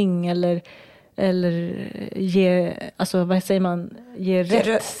sanning, eller ge, alltså vad säger man, ge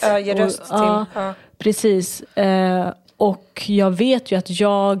röst till. Ja. Precis. Och jag vet ju att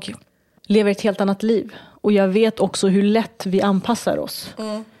jag lever ett helt annat liv. Och jag vet också hur lätt vi anpassar oss.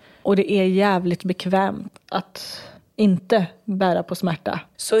 Och det är jävligt bekvämt att inte bära på smärta.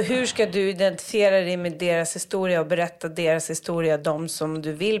 Så hur ska du identifiera dig med deras historia och berätta deras historia, de som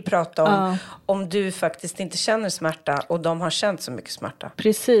du vill prata om, om du faktiskt inte känner smärta och de har känt så mycket smärta?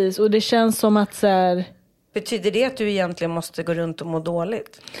 Precis, och det känns som att så här... Betyder det att du egentligen måste gå runt och må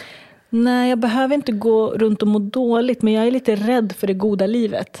dåligt? Nej, jag behöver inte gå runt och må dåligt, men jag är lite rädd för det goda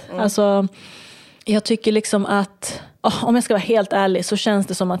livet. Alltså, jag tycker liksom att, om jag ska vara helt ärlig, så känns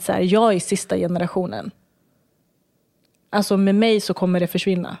det som att så här, jag är sista generationen. Alltså med mig så kommer det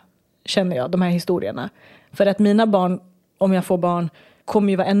försvinna, känner jag, de här historierna. För att mina barn, om jag får barn, kommer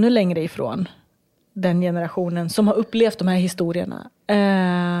ju vara ännu längre ifrån den generationen som har upplevt de här historierna.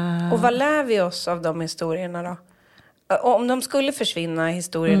 Och vad lär vi oss av de historierna då? Om de skulle försvinna,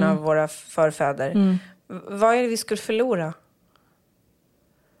 historierna av våra förfäder, vad är det vi skulle förlora?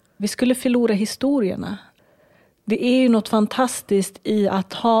 Vi skulle förlora historierna. Det är ju något fantastiskt i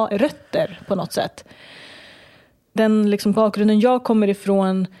att ha rötter på något sätt. Den liksom bakgrunden jag kommer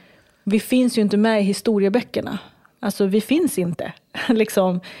ifrån, vi finns ju inte med i historieböckerna. Alltså vi finns inte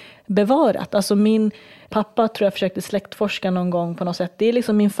liksom bevarat. Alltså min pappa tror jag försökte släktforska någon gång på något sätt. Det är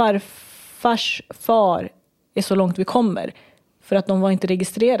liksom min farfars far är så långt vi kommer. För att de var inte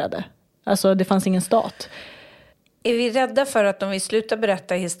registrerade. Alltså det fanns ingen stat. Är vi rädda för att om vi slutar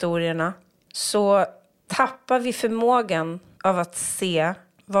berätta historierna så tappar vi förmågan av att se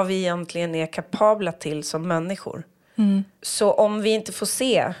vad vi egentligen är kapabla till som människor? Så om vi inte får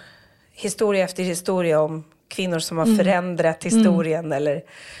se historia efter historia om kvinnor som har förändrat historien eller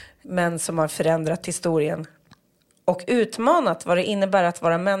män som har förändrat historien och utmanat vad det innebär att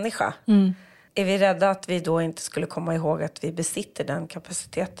vara människa, är vi rädda att vi då inte skulle komma ihåg att vi besitter den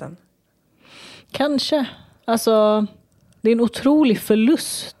kapaciteten? Kanske. Alltså, det är en otrolig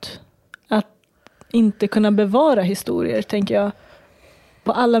förlust att inte kunna bevara historier, tänker jag.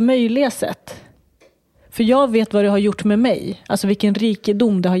 På alla möjliga sätt. För jag vet vad det har gjort med mig. Alltså vilken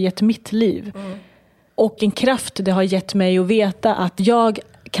rikedom det har gett mitt liv. Och en kraft det har gett mig att veta att jag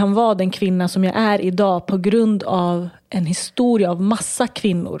kan vara den kvinna som jag är idag på grund av en historia av massa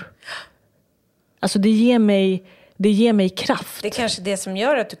kvinnor. Alltså det ger mig kraft. Det är kanske det som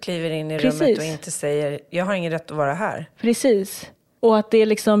gör att du kliver in i rummet och inte säger jag har ingen rätt att vara här. Precis. Och att det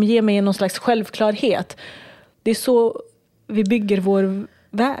liksom ger mig någon slags självklarhet. Det är så vi bygger vår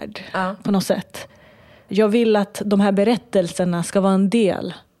värld på något sätt. Jag vill att de här berättelserna ska vara en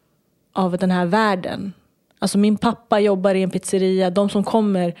del av den här världen. Alltså min pappa jobbar i en pizzeria. De som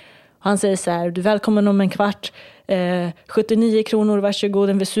kommer, han säger så här: du är välkommen om en kvart. 79 kronor, varsågod,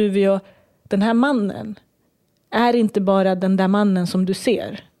 en Vesuvio. Den här mannen är inte bara den där mannen som du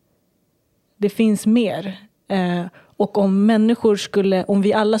ser. Det finns mer. Och om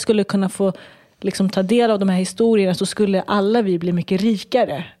vi alla skulle kunna få liksom ta del av de här historierna så skulle alla vi bli mycket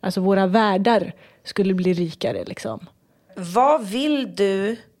rikare. Alltså våra världar skulle bli rikare liksom. Vad vill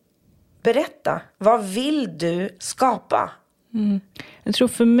du berätta? Vad vill du skapa? Jag tror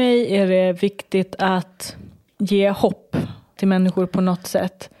för mig är det viktigt att ge hopp till människor på något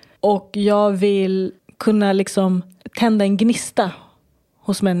sätt. Och jag vill kunna liksom tända en gnista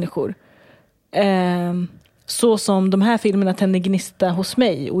hos människor. Så som de här filmerna tände gnista hos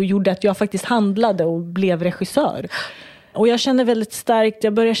mig och gjorde att jag faktiskt handlade och blev regissör. Och jag känner väldigt starkt,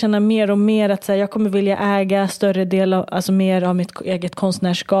 jag börjar känna mer och mer att så här, jag kommer vilja äga större del av, alltså mer av mitt eget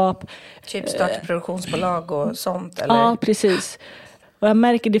konstnärskap. Typ starta produktionsbolag och sånt, eller? Ja, precis. Och jag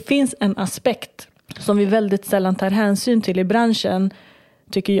märker det finns en aspekt som vi väldigt sällan tar hänsyn till i branschen,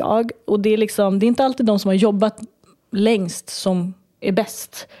 tycker jag. Och det är liksom, det är inte alltid de som har jobbat längst som är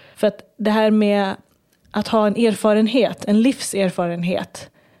bäst. För att det här med att ha en erfarenhet, en livserfarenhet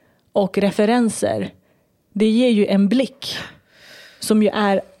och referenser, det ger ju en blick som ju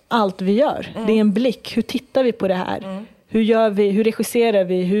är allt vi gör. Det är en blick. Hur tittar vi på det här? Hur gör vi? Hur regisserar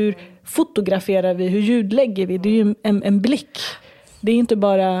vi? Hur fotograferar vi? Hur ljudlägger vi? Det är ju en blick. Det är inte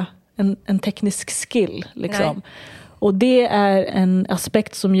bara en teknisk skill liksom. Nej. Och det är en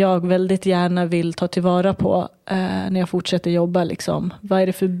aspekt som jag väldigt gärna vill ta tillvara på när jag fortsätter jobba liksom. Vad är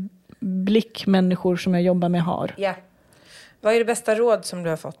det för blick människor som jag jobbar med har? Ja. Vad är det bästa råd som du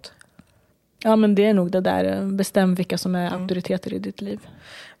har fått? Ja, men det är nog det där. Bestäm vilka som är auktoriteter i ditt liv.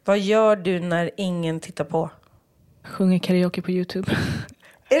 Vad gör du när ingen tittar på? Sjunger karaoke på YouTube.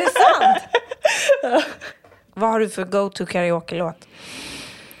 Är det sant? Vad har du för go-to karaoke-låt?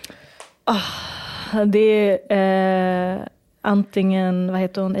 Det är antingen, vad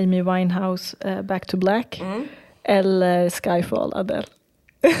heter hon, Amy Winehouse, Back to Black. Eller Skyfall, Adele.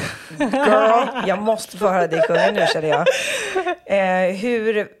 Girl, jag måste få höra dig sjunga nu, känner jag.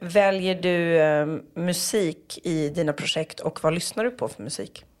 Hur väljer du musik i dina projekt och vad lyssnar du på för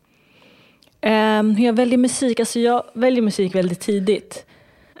musik? Hur jag väljer musik, alltså jag väljer musik väldigt tidigt.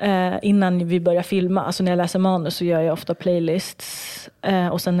 Innan vi börjar filma, alltså när jag läser manus så gör jag ofta playlists.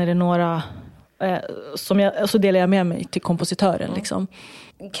 Och sen är det några så delar jag med mig till kompositören liksom.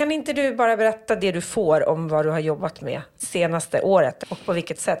 Kan inte du bara berätta det du får om vad du har jobbat med senaste året och på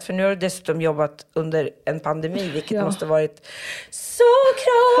vilket sätt? För nu har du dessutom jobbat under en pandemi, vilket måste varit så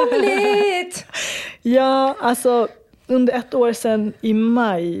krångligt. Ja, alltså under 1 år sedan i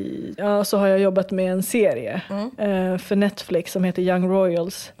maj så har jag jobbat med en serie för Netflix som heter Young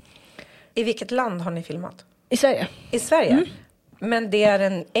Royals. I vilket land har ni filmat? I Sverige. I Sverige? Men det är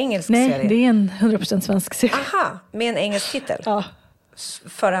en engelsk serie? Nej, det är en 100% svensk serie. Aha, med en engelsk titel? Ja.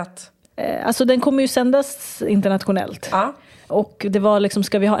 För att? Alltså den kommer ju sändas internationellt. Ja. Och det var liksom,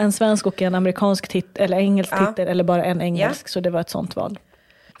 ska vi ha en svensk och en amerikansk titel eller engelsk titel eller bara en engelsk, så det var ett sånt val.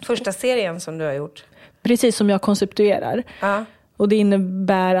 Första serien som du har gjort? Precis, som jag konceptuerar. Ja. Och det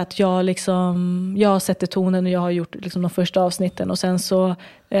innebär att jag sätter tonen och jag har gjort liksom de första avsnitten. Och sen så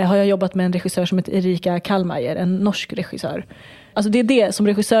har jag jobbat med en regissör som heter Erika Kallmeier, en norsk regissör. Alltså det är det, som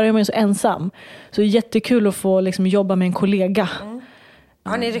regissör är man ju så ensam. Så det är jättekul att få liksom jobba med en kollega. Mm.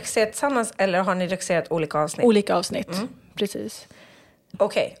 Har ni regisserat tillsammans eller har ni regisserat olika avsnitt? Olika avsnitt, precis.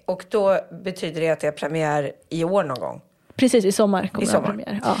 Okej, och då betyder det att det är premiär i år någon gång? Precis, i sommar kommer det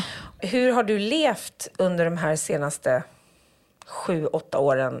premiär. Ja. Hur har du levt under de här senaste 7-8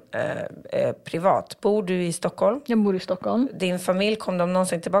 åren privat? Bor du i Stockholm? Jag bor i Stockholm. Din familj, kom de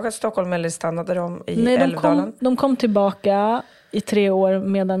någonsin tillbaka till Stockholm eller stannade de i Älvdalen? De kom tillbaka i 3 år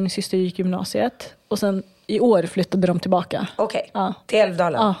medan min syster gick gymnasiet. Och sen i år flyttade de tillbaka. Okej, till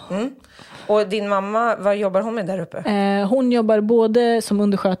Älvdalen. Ja. Mm. Och din mamma, vad jobbar hon med där uppe? Hon jobbar både som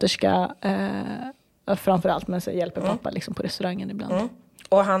undersköterska framförallt, men så hjälper pappa liksom på restaurangen ibland. Mm.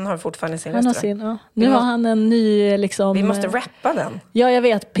 Och han har fortfarande sin restaurang? Har sin, ja. Nu har han en ny liksom... Vi måste rappa den. Ja, jag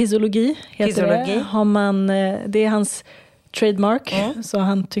vet. Pisologi heter det. Har man, det är hans trademark. Så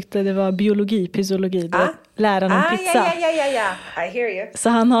han tyckte det var biologi, pisologi. Läran om pizza. Ja. I hear you. Så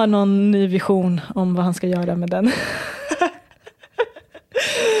han har någon ny vision om vad han ska göra med den.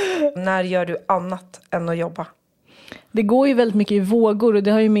 När gör du annat än att jobba? Det går ju väldigt mycket i vågor. Och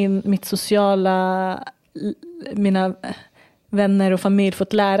det har ju mitt sociala... Mina vänner och familj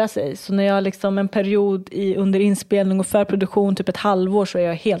fått lära sig. Så när jag liksom en period under inspelning och förproduktion, typ ett halvår, så är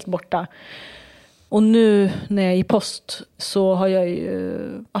jag helt borta. Och nu när jag är i post så har jag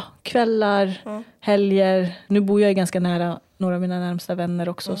ju kvällar, helger. Nu bor jag ganska nära några av mina närmsta vänner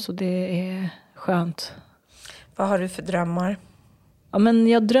också, så det är skönt. Vad har du för drömmar? Ja,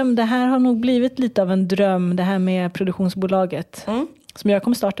 men det här har nog blivit lite av en dröm, det här med produktionsbolaget som jag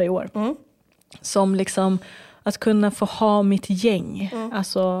kommer starta i år. Som liksom att kunna få ha mitt gäng.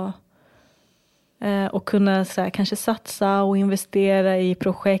 Alltså, och kunna så här, kanske satsa och investera i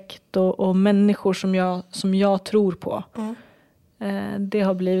projekt och människor som jag tror på. Det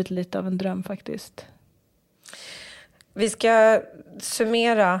har blivit lite av en dröm faktiskt. Vi ska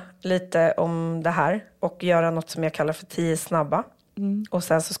summera lite om det här och göra något som jag kallar för 10 snabba. Och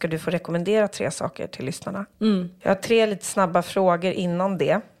sen så ska du få rekommendera 3 saker till lyssnarna. Jag har 3 lite snabba frågor innan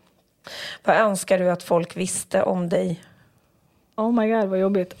det. Vad önskar du att folk visste om dig? Oh my god, vad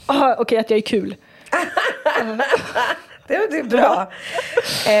jobbigt. Okej, att jag är kul. Det är bra.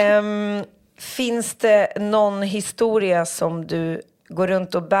 Finns det någon historia som du går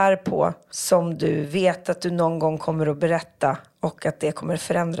runt och bär på, som du vet att du någon gång kommer att berätta och att det kommer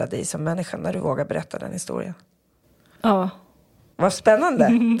förändra dig som människa när du vågar berätta den historien? Ja. Vad spännande.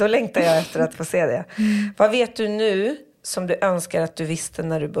 Då längtar jag efter att få se det. Vad vet du nu som du önskar att du visste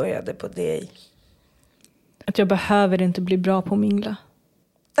när du började på DI? Att jag behöver inte bli bra på att mingla.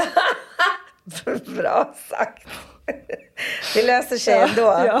 Bra sagt. Det löser sig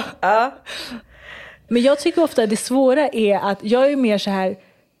ändå. Ja. Men jag tycker ofta att det svåra är att jag är mer så här,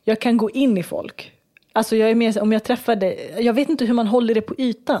 jag kan gå in i folk. Alltså jag är mer så, om jag träffar dig, jag vet inte hur man håller det på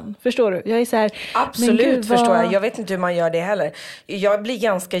ytan. Förstår du? Jag är så här, absolut förstår jag. Jag vet inte hur man gör det heller. Jag blir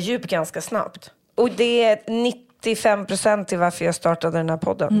ganska djup ganska snabbt. Och det är 95% till varför jag startade den här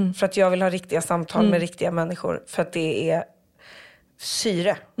podden. För att jag vill ha riktiga samtal med riktiga människor. För att det är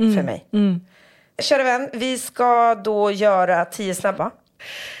syre för mig. Kära vän, vi ska då göra 10 snabba.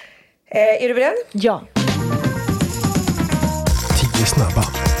 Är du beredd? Ja. 10 snabba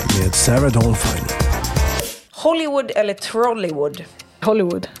med Sarah Dawn Finer. Hollywood eller Trollywood?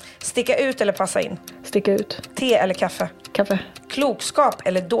 Hollywood. Sticka ut eller passa in? Sticka ut. Te eller kaffe? Kaffe. Klokskap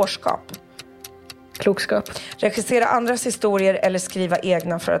eller dårskap? Klokskap. Regissera andras historier eller skriva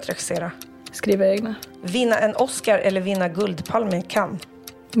egna för att regissera? Skriva egna. Vinna en Oscar eller vinna Guldpalmen i Cannes?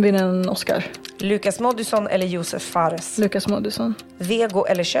 Vinna en Oscar. Lukas Moodysson eller Josef Fares? Lukas Moodysson. Vego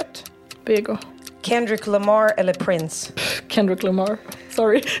eller kött? Vego. Kendrick Lamar eller Prince? Kendrick Lamar.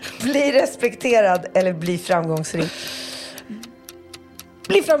 Sorry. Bli respekterad eller bli framgångsrik?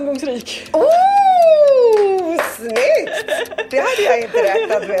 Bli framgångsrik. Snyggt! Det hade jag inte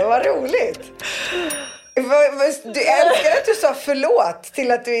räknat med. Vad roligt. Du älskar att du sa förlåt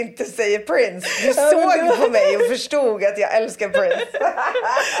till att du inte säger Prince. Du såg på mig och förstod att jag älskar Prince.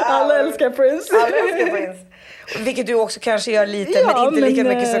 Alla älskar Prince. Alla älskar Prince. Vilket du också kanske gör lite, men inte lika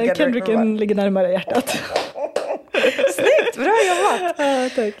mycket som Kendrick ligger närmare hjärtat. Snyggt, bra jobbat. Ja,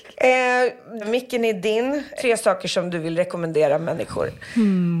 tack. Micken är din. 3 saker som du vill rekommendera människor.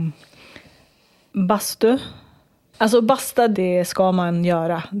 Bastu. Alltså basta, det ska man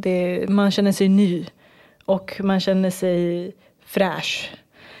göra. Man känner sig ny och man känner sig fräsch.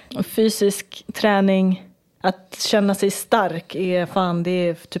 Och fysisk träning, att känna sig stark det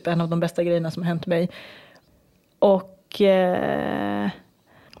är typ en av de bästa grejerna som har hänt mig. Och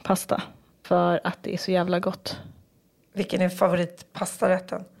pasta, för att det är så jävla gott. Vilken är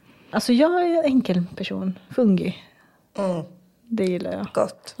favoritpastarätten? Alltså jag är en enkel person, fungi. Det gillar jag.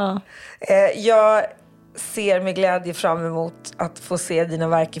 Gott. Ja. Jag ser med glädje fram emot att få se dina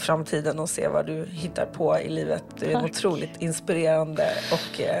verk i framtiden och se vad du hittar på i livet. Du är en otroligt inspirerande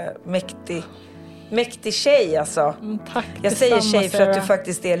och mäktig tjej alltså. Tack. Jag säger tjej för att du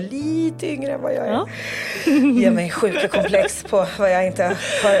faktiskt är lite yngre än vad jag är. Ja. Ger mig sjuka komplex på vad jag inte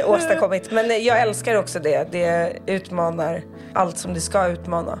har åstadkommit. Men jag älskar också det. Det utmanar allt som det ska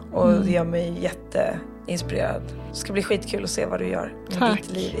utmana. Och det gör mig jätteinspirerad. Det ska bli skitkul att se vad du gör med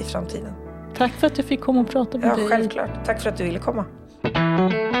ditt liv i framtiden. Tack för att du fick komma och prata med dig. Ja, självklart. Tack för att du ville komma.